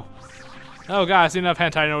 oh, no. Oh, God, I see enough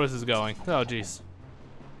hentai to know where this is going. Oh, jeez.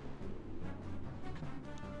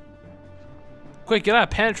 Quick, get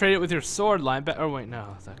out, penetrate it with your sword, Linebacker. Oh, wait,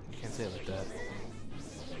 no. You can't say it like that.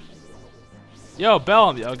 Yo,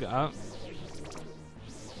 Bellum. Yo,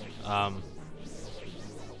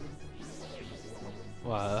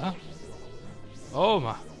 what?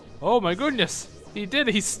 Oh, my goodness. He did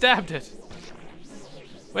it. He stabbed it.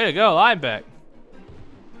 Way to go, Lineback.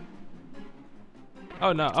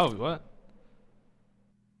 Oh, no. Oh, what?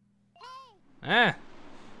 Eh.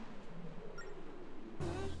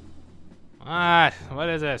 What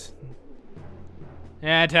is this?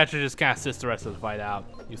 Yeah, Tetra just kind of sits the rest of the fight out.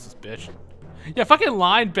 Useless bitch. Yeah, fucking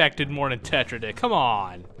Lineback did more than Tetra did. Come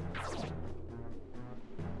on.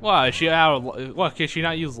 What, is she out of, what, can she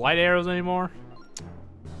not use light arrows anymore?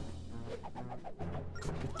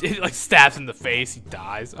 It like stabs in the face, he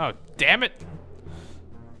dies. Oh, damn it.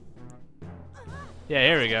 Yeah,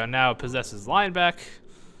 here we go. Now it possesses Lineback.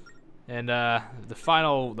 And the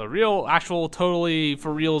real, actual, totally for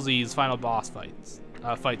realsies final boss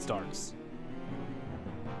fight starts.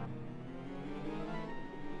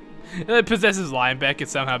 And it possesses Lineback, it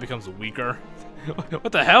somehow becomes weaker.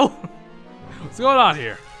 What the hell? What's going on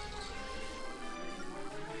here?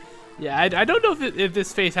 Yeah, I don't know if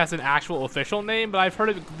this face has an actual official name, but I've heard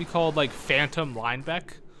it be called, like, Phantom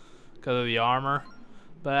Lineback because of the armor.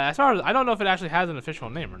 But as far as, I don't know if it actually has an official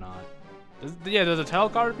name or not. Does a title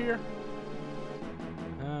card appear?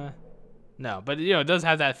 No, but, it does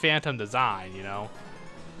have that Phantom design,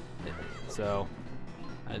 So,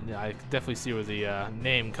 I definitely see where the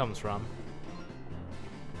name comes from.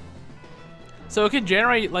 So it can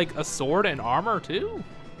generate, like, a sword and armor, too?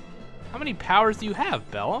 How many powers do you have,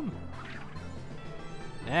 Bellum?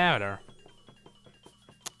 Yeah, whatever.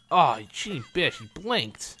 Oh, you cheating bitch, you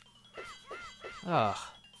blinked. Ugh.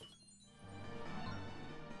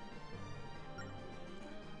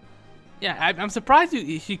 Yeah, I'm surprised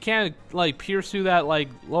you can't, like, pierce through that, like,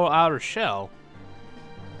 little outer shell.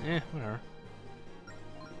 Whatever.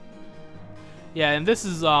 Yeah, and this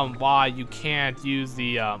is why you can't use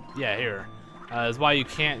the yeah, here. Is why you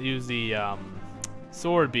can't use the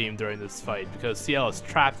sword beam during this fight, because CL is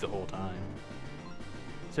trapped the whole time.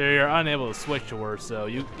 So you're unable to switch to her, so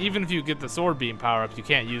even if you get the sword beam power-up, you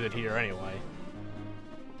can't use it here anyway.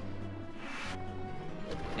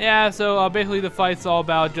 Yeah, so basically the fight's all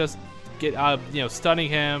about just stunning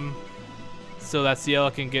him so that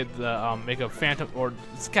Ciela can get the make a phantom, or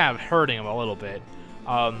it's kind of hurting him a little bit.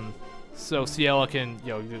 So Ciela can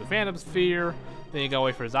do the phantom sphere, then you gotta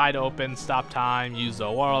wait for his eye to open, stop time, use the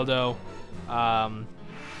Waldo, and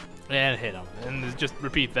hit him, and just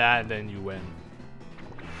repeat that, and then you win.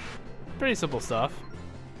 Pretty simple stuff.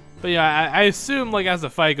 But yeah, I assume like as the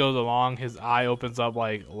fight goes along, his eye opens up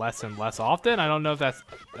like less and less often. I don't know if that's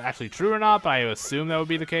actually true or not, but I assume that would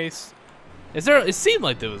be the case. It seemed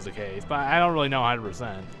like that was the case, but I don't really know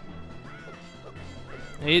 100%.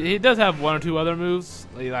 He does have one or two other moves.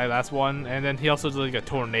 Like that's one, and then he also does like a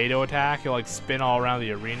tornado attack. He'll like spin all around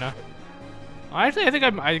the arena. Actually, I think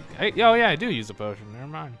oh yeah, I do use a potion. Never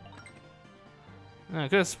mind. I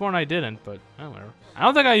could have sworn I didn't, but whatever. I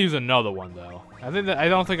don't think I use another one though. I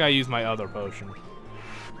don't think I use my other potion.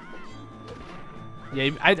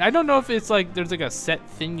 Yeah, I don't know if it's like there's like a set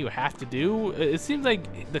thing you have to do. It seems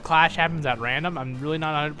like the clash happens at random. I'm really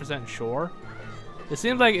not 100% sure. It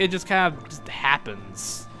seems like it just kind of just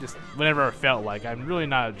happens, just whenever it felt like. I'm really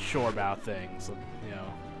not sure about things,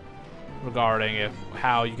 regarding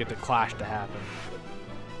how you get the clash to happen.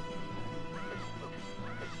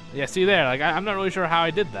 Yeah, see there, like I'm not really sure how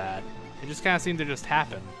I did that. It just kind of seemed to just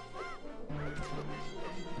happen.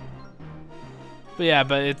 But yeah,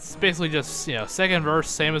 but it's basically just, second verse,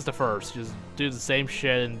 same as the first. Just do the same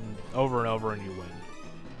shit and over and you win.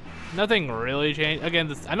 Nothing really changed.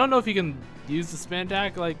 Again, I don't know if you can use the spin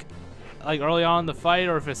attack like early on in the fight,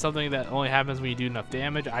 or if it's something that only happens when you do enough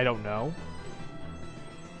damage. I don't know.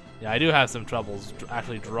 Yeah, I do have some troubles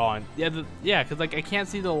actually drawing. Yeah, because like I can't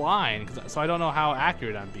see the line, so I don't know how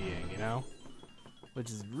accurate I'm being,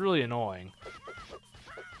 which is really annoying.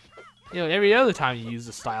 Every other time you use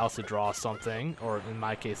the stylus to draw something, or in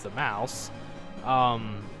my case, the mouse,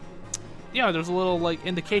 there's a little like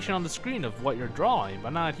indication on the screen of what you're drawing,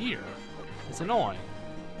 but not here. It's annoying.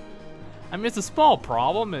 I mean, it's a small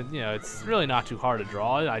problem, and it's really not too hard to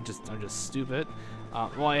draw it. I'm just stupid.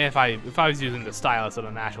 Well, if I was using the stylus on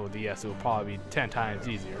an actual DS, it would probably be 10 times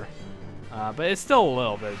easier. But it's still a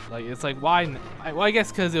little bit like it's like why? Well, I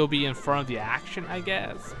guess because it'll be in front of the action, I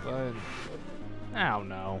guess. But I don't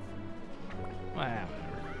know. Whatever.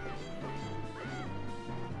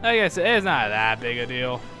 I guess it's not that big a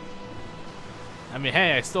deal. I mean,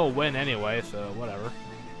 hey, I still win anyway, so whatever.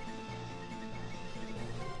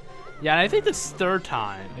 Yeah, and I think this third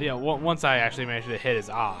time, once I actually managed to hit his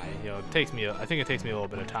eye, it takes me. I think it takes me a little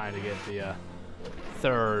bit of time to get the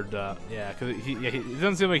third. Yeah, because it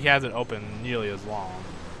doesn't seem like he has it open nearly as long,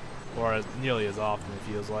 or nearly as often.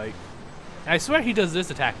 It feels like. And I swear he does this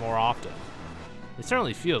attack more often. It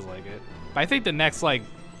certainly feels like it. But I think the next like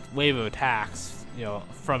wave of attacks,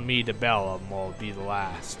 from me to Bellum will be the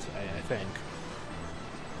last. I think.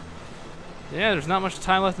 Yeah, there's not much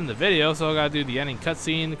time left in the video, so I gotta do the ending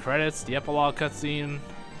cutscene, the credits, the epilogue cutscene.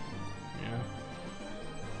 Yeah.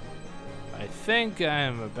 I think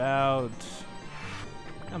I'm about.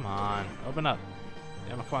 Come on, open up.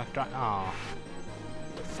 Yeah, come on, try. Aw.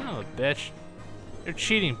 Son of a bitch. You're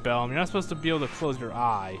cheating, Bellum. You're not supposed to be able to close your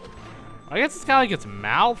eye. I guess it's kind of like its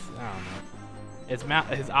mouth. I don't know. Its mouth.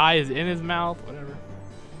 His eye is in his mouth. Whatever.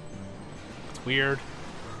 It's weird.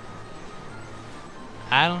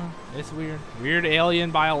 I don't know. It's weird. Weird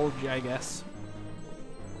alien biology, I guess.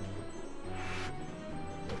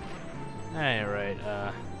 Alright,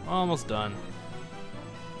 almost done.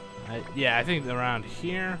 Yeah, I think around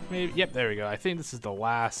here, maybe. Yep, there we go. I think this is the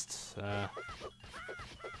last.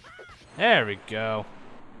 There we go.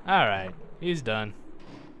 Alright, he's done.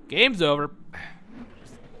 Game's over.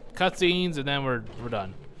 Cutscenes, and then we're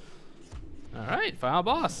done. Alright, final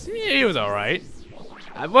boss. Yeah, he was alright.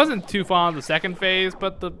 I wasn't too fond of the second phase,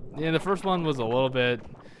 but the first one was a little bit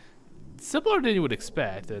simpler than you would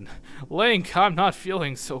expect. And Link, I'm not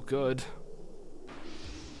feeling so good.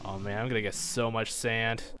 Oh man, I'm gonna get so much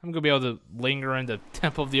sand. I'm gonna be able to linger in the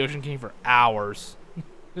Temple of the Ocean King for hours.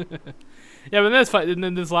 Yeah, but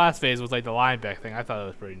this last phase was like the lineback thing. I thought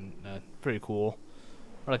it was pretty cool,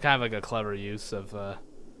 or kind of like a clever use of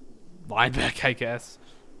lineback, I guess.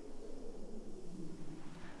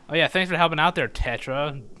 Oh yeah, thanks for helping out there,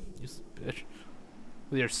 Tetra. You bitch.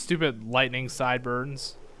 With your stupid lightning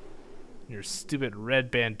sideburns. Your stupid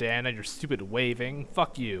red bandana, your stupid waving.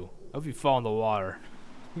 Fuck you. I hope you fall in the water.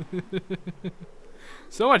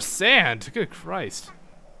 So much sand. Good Christ.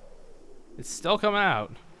 It's still coming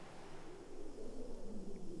out.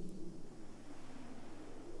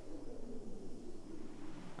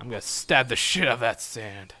 I'm gonna stab the shit out of that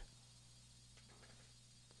sand.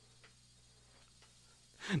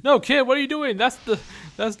 No, kid, what are you doing? That's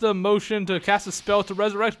the motion to cast a spell to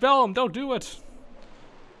resurrect Bellum. Don't do it.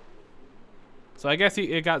 So I guess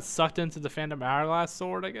it got sucked into the Phantom Hourglass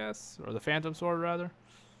sword, I guess, or the Phantom sword rather.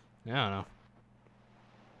 Yeah, I don't know.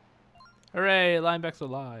 Hooray! Lineback's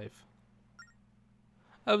alive.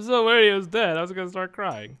 I'm so worried he was dead. I was gonna start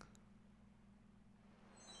crying.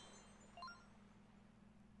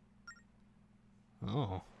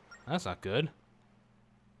 Oh, that's not good.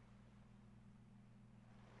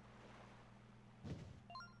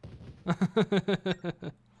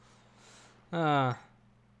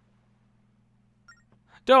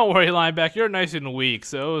 Don't worry, linebacker. You're nice and weak,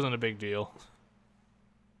 so it wasn't a big deal.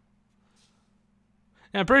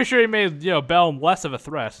 And I'm pretty sure you made, Bellum less of a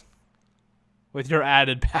threat with your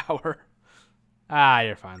added power. Ah,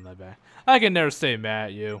 you're fine, linebacker. I can never stay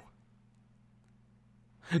mad at you.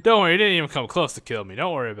 Don't worry, you didn't even come close to kill me.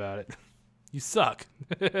 Don't worry about it. You suck.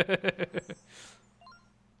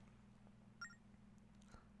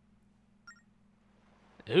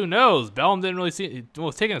 Who knows? Bellum didn't really see it.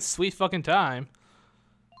 Was taking a sweet fucking time.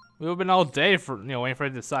 We've been all day for waiting for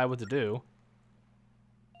him to decide what to do.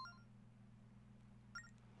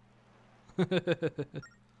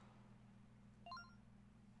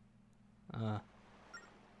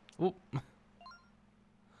 Oop.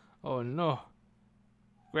 Oh no.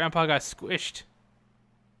 Grandpa got squished.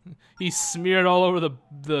 He's smeared all over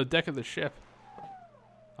the deck of the ship.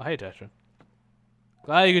 Oh, hey, Tetra.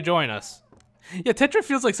 Glad you could join us. Yeah, Tetra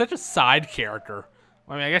feels like such a side character.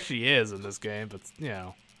 I mean, I guess she is in this game, but,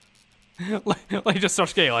 like just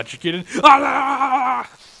starts getting electrocuted.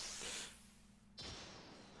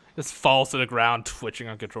 Just falls to the ground, twitching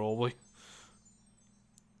uncontrollably.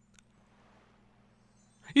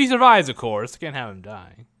 He survives, of course. Can't have him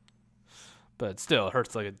die. But still, it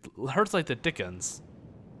hurts like the Dickens.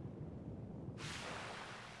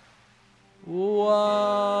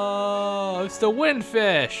 Whoa! It's the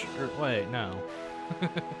windfish. Wait, no.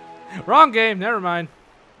 Wrong game. Never mind.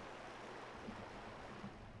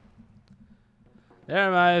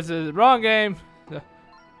 Never mind. It's the wrong game.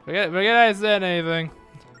 Forget I said anything.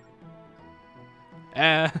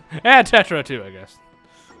 And Tetra too, I guess.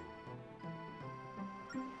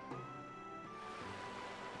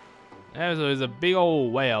 There was a big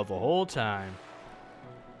old whale the whole time.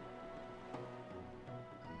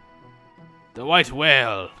 The white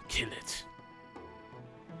whale, kill it.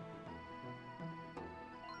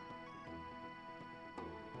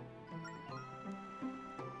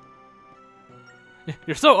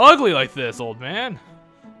 You're so ugly like this, old man.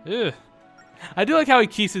 Ugh. I do like how he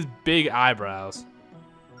keeps his big eyebrows.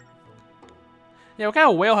 Yeah, what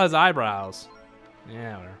kind of whale has eyebrows?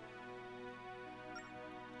 Yeah, whatever.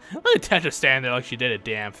 Look at Tetra stand there like she did a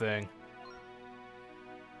damn thing.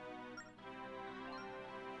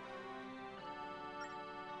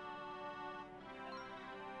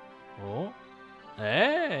 Oh.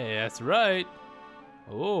 Hey, that's right.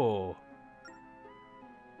 Oh.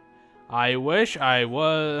 I wish I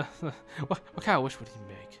was... what kind of wish would he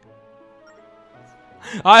make?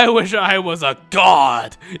 I wish I was a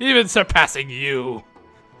god, even surpassing you.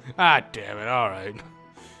 Ah, damn it, alright.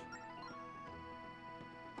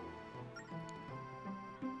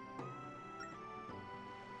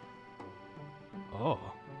 Oh.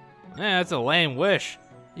 Man, that's a lame wish.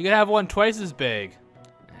 You could have one twice as big.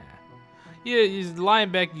 Yeah, he's lying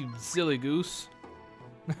back, you silly goose.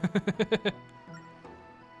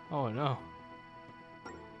 Oh no.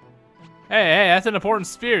 Hey, that's an important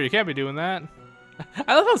spear. You can't be doing that.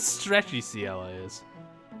 I love how stretchy Ciela is.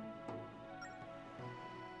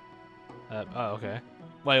 Oh, okay.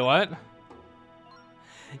 Wait, what?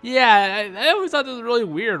 Yeah, I always thought this was really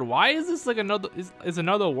weird. Why is this like is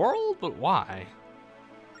another world? But why?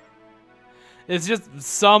 It's just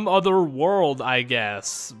some other world, I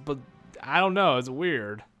guess. But I don't know. It's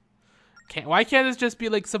weird. Why can't this just be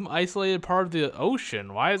like some isolated part of the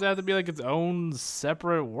ocean? Why does it have to be like its own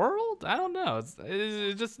separate world? I don't know.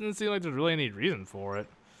 It just doesn't seem like there's really any reason for it.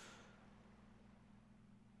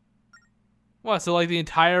 What, so like the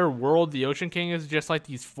entire world, the Ocean King, is just like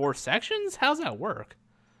these 4 sections? How's that work?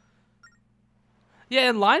 Yeah,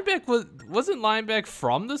 and Lineback wasn't Lineback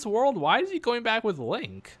from this world? Why is he going back with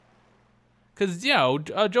Link? Because,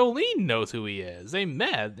 Jolene knows who he is. They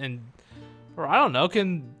met, or I don't know,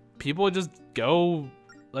 can people just go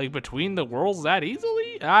like between the worlds that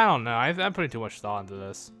easily? I don't know. I'm putting too much thought into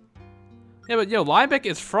this. Yeah, but Lineback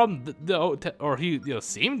is from or he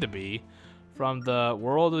seemed to be from the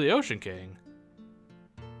world of the Ocean King.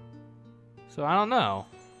 So I don't know.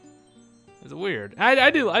 It's weird. I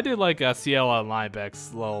do like Ciela and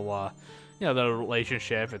Linebeck's little, you know, the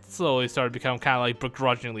relationship. It slowly started to become kind of like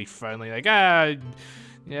begrudgingly friendly. Like,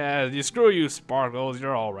 yeah, screw you, Sparkles.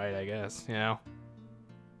 You're all right, I guess. You know.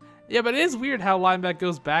 Yeah, but it is weird how Linebeck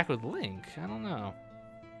goes back with Link. I don't know.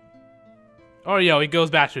 Or, you know, he goes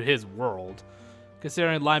back to his world.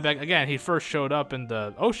 Considering Linebeck, again, he first showed up in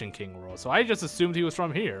the Ocean King world, so I just assumed he was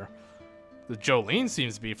from here. The Jolene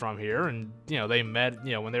seems to be from here, and, you know, they met,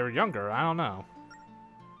 you know, when they were younger. I don't know.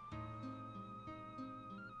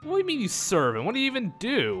 What do you mean you serve him? What do you even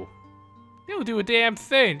do? You don't do a damn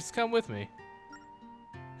thing. Just come with me.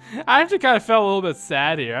 I actually kind of felt a little bit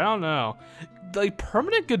sad here. I don't know. Like,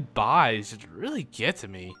 permanent goodbyes just really get to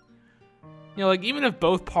me. You know, like, even if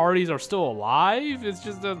both parties are still alive, it's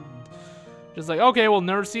just like, okay, we'll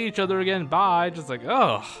never see each other again, bye. Just like,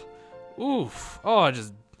 ugh. Oof. Oh, it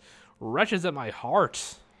just wrenches at my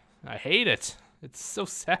heart. I hate it. It's so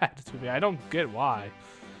sad to me. I don't get why.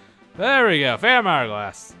 There we go. Phantom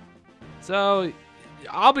Hourglass. So,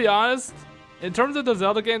 I'll be honest. In terms of the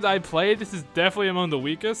Zelda games I played, this is definitely among the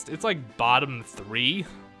weakest. It's like bottom 3.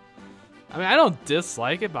 I mean, I don't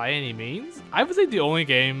dislike it by any means. I would say the only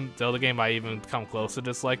Zelda game I even come close to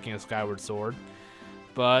disliking is Skyward Sword.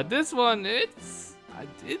 But this one, it's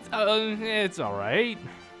all right.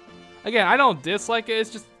 Again, I don't dislike it. It's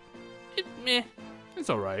just, meh. It's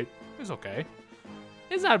all right. It's okay.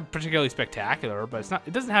 It's not particularly spectacular, but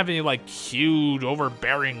it doesn't have any like huge,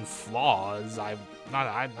 overbearing flaws. Not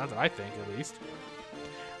that I think, at least.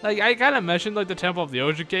 Like, I kind of mentioned like the Temple of the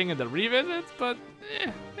Ocean King and the revisits, but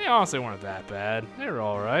they honestly weren't that bad. They were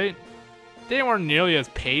all right. They weren't nearly as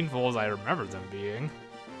painful as I remember them being.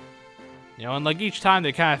 You know, and like each time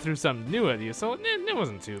they kind of threw something new at you, so it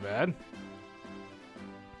wasn't too bad.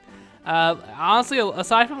 Honestly,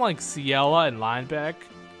 aside from like Ciela and Linebeck,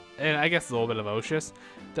 and I guess a little bit of Oshus,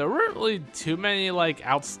 there weren't really too many like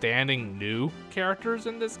outstanding new characters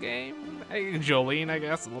in this game. Jolene, I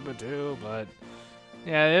guess, a little bit too, but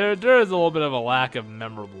yeah, there is a little bit of a lack of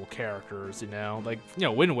memorable characters, you know? Like, you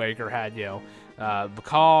know, Wind Waker had, you know,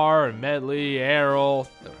 Bakar and Medley, Errol.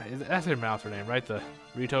 That's her mouse her name, right? The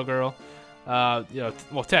Rito girl. You know,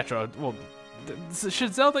 well, Tetra. Well,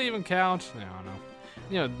 should Zelda even count? I don't know.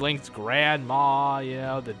 You know, Link's grandma, you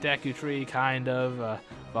know, the Deku Tree, kind of.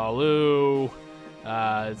 Baloo.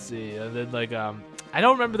 Let's see. And then, like, I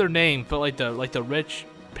don't remember their name, but, like the rich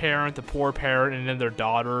parent, the poor parent, and then their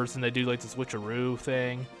daughters, and they do, like, this switcheroo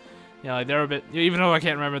thing. You know, like, they're a bit, even though I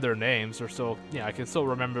can't remember their names, they're still, you know, I can still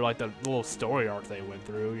remember, like, the little story arc they went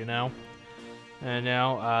through, you know? And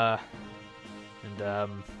now, you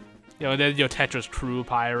know, then, you know, Tetra's crew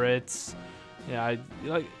pirates. Yeah,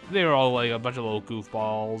 like, they were all, like, a bunch of little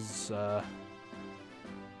goofballs.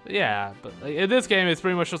 But yeah, but like, in this game, it's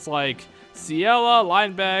pretty much just, like, Ciela,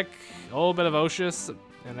 Linebeck, a little bit of Oshus,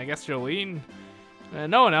 and I guess Jolene. And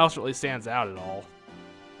no one else really stands out at all.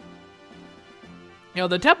 You know,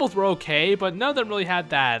 the temples were okay, but none of them really had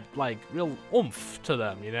that, like, real oomph to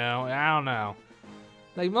them, you know? I don't know.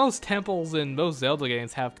 Like, most temples in most Zelda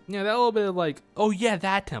games have, you know, that little bit of, like, oh yeah,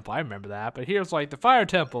 that temple, I remember that. But here's, like, the fire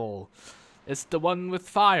temple. It's the one with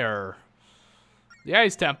fire. The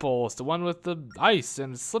ice temple, it's the one with the ice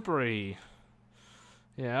and it's slippery.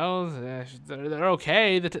 You know, they're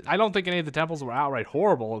okay. I don't think any of the temples were outright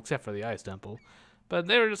horrible, except for the ice temple. But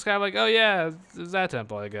they were just kind of like, oh yeah, it's that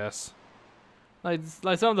temple, I guess. Like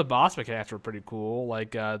some of the boss mechanics were pretty cool.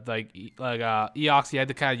 Like Eox, you had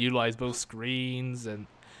to kind of utilize both screens, and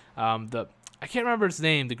I can't remember its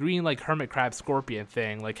name, the green like hermit crab scorpion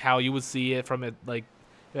thing. Like how you would see it from it, like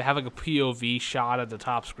it would have like a POV shot at the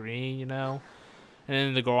top screen, you know. And then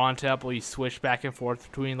in the Goron temple, you switch back and forth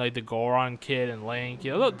between like the Goron kid and Link.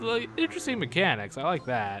 You know, like, interesting mechanics. I like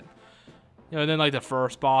that. You know, and then like the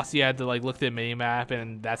first boss, you had to like look at the mini map,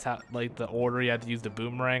 and that's how like the order you had to use the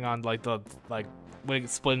boomerang on like when it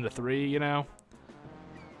split into 3. You know.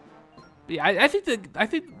 But yeah, I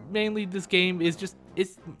think mainly this game is just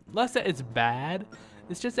it's less that it's bad.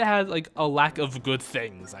 It's just it has like a lack of good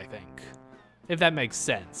things. I think, if that makes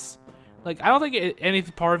sense. Like, I don't think any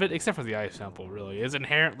part of it, except for the Ice Temple, really, is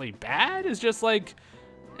inherently bad. It's just, like,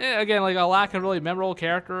 again, like, a lack of really memorable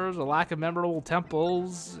characters, a lack of memorable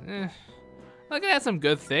temples. Like, it has some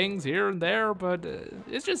good things here and there, but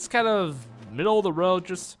it's just kind of middle of the road,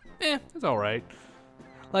 just, it's alright.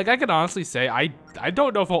 Like, I can honestly say, I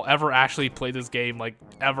don't know if I'll ever actually play this game, like,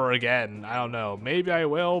 ever again. I don't know. Maybe I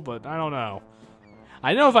will, but I don't know.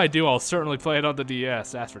 I know if I do, I'll certainly play it on the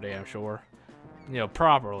DS, that's for damn sure. You know,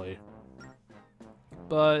 properly.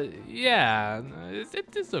 But yeah,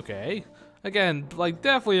 it's okay. Again, like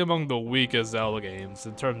definitely among the weakest Zelda games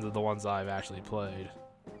in terms of the ones I've actually played.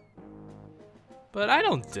 but I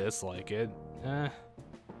don't dislike it.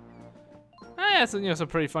 Yeah, some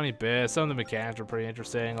pretty funny bits. Some of the mechanics were pretty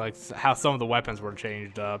interesting, like how some of the weapons were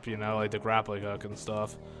changed up, like the grappling hook and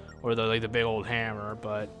stuff, or the big old hammer,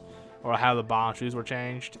 or how the bomb shoes were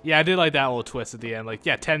changed. Yeah, I did like that little twist at the end. Like,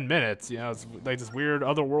 yeah, 10 minutes, it's like this weird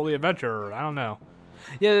otherworldly adventure. I don't know.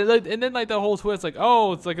 Yeah, and then like the whole twist, like,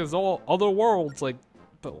 oh, it's like it's all other worlds, like,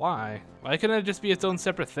 but why? Why couldn't it just be its own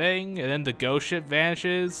separate thing? And then the ghost ship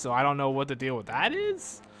vanishes, so I don't know what the deal with that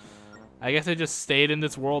is. I guess it just stayed in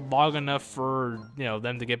this world long enough for,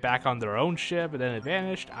 them to get back on their own ship, and then it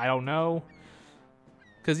vanished. I don't know.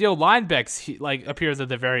 Because, Linebeck's, appears at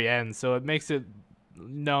the very end, so it makes it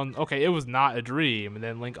known, okay, it was not a dream. And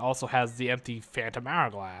then Link also has the empty Phantom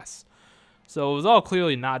Hourglass. So it was all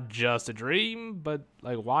clearly not just a dream, but,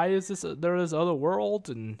 why is there this other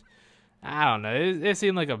world? And I don't know. It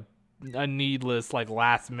seemed like a needless,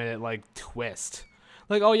 last-minute, twist.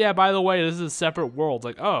 Like, oh yeah, by the way, this is a separate world.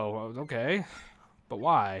 Like, oh, okay. But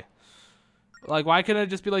why? Why couldn't it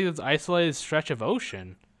just be this isolated stretch of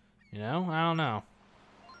ocean? I don't know.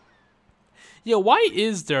 Yeah, why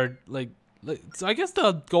is there, so I guess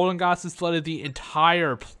the Golden Goddess flooded the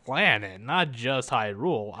entire planet, not just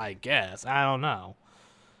Hyrule, I guess. I don't know.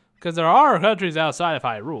 Because there are countries outside of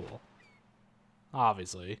Hyrule.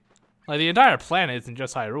 Obviously. The entire planet isn't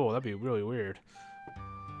just Hyrule. That'd be really weird.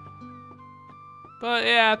 But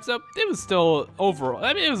yeah, so it was still overall.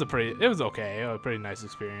 I mean, it was okay, a pretty nice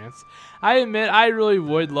experience. I admit, I really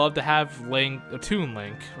would love to have Toon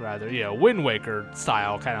Link, Wind Waker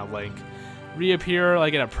style kind of Link, reappear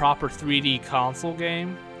in a proper 3D console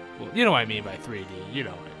game. Well, you know what I mean by 3D. You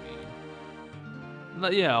know what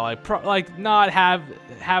I mean. Not have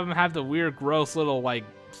him have the weird, gross little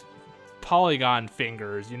polygon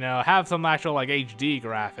fingers. Have some actual HD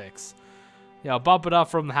graphics. Bump it up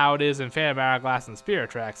from how it is in Phantom Hourglass and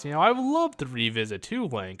Spirit Tracks. I would love to revisit Toon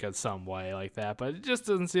Link in some way like that, but it just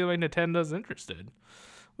doesn't seem like Nintendo's interested,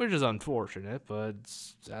 which is unfortunate. But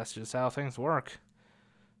that's just how things work.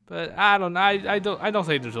 But I don't know. I don't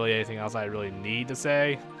think there's really anything else I really need to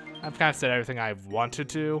say. I've kind of said everything I wanted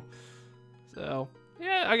to. So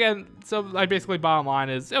yeah, again, basically bottom line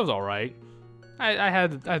is it was all right. I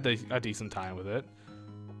had a decent time with it,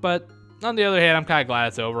 but. On the other hand, I'm kind of glad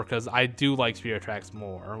it's over because I do like Spirit Tracks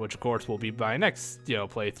more, which of course will be my next,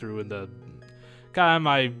 playthrough in the kind of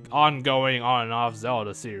my ongoing on and off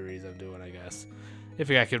Zelda series I'm doing, I guess,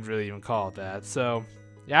 if I could really even call it that. So,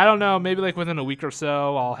 yeah, I don't know, maybe within a week or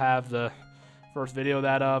so, I'll have the first video of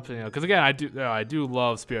that up, because again, I do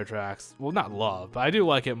love Spirit Tracks. Well, not love, but I do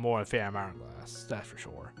like it more in Phantom Hourglass, that's for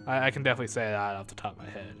sure. I can definitely say that off the top of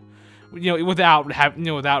my head. Without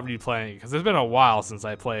replaying it, because it's been a while since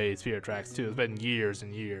I played Spirit Tracks 2. It's been years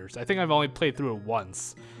and years. I think I've only played through it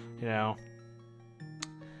once, But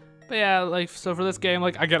yeah, so for this game,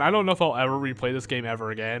 again, I don't know if I'll ever replay this game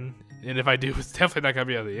ever again. And if I do, it's definitely not gonna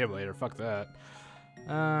be on the emulator. Fuck that.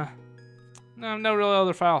 No real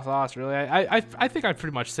other final thoughts, really. I think I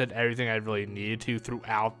pretty much said everything I really needed to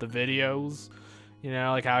throughout the videos.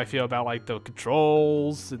 How I feel about the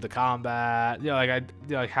controls, the combat,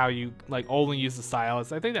 how you only use the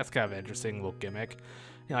stylus. I think that's kind of an interesting little gimmick.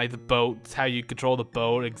 The boats, how you control the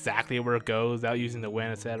boat exactly where it goes without using the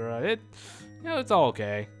wind, etc. It's all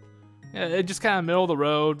okay. It just kind of middle of the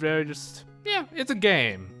road, it's a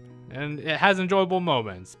game, and it has enjoyable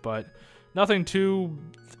moments, but nothing too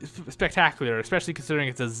spectacular, especially considering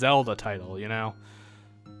it's a Zelda title,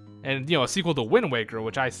 And, a sequel to Wind Waker,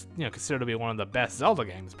 which I, consider to be one of the best Zelda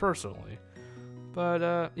games, personally.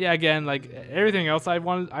 But, yeah, again, everything else I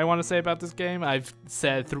want to say about this game, I've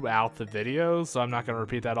said throughout the videos, so I'm not going to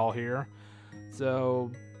repeat that all here.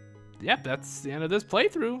 So, yep, that's the end of this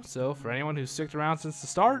playthrough. So, for anyone who's sticked around since the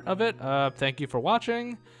start of it, thank you for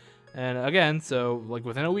watching. And, again, so,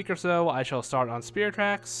 within a week or so, I shall start on Spirit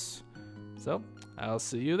Tracks. So, I'll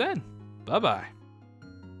see you then. Bye-bye.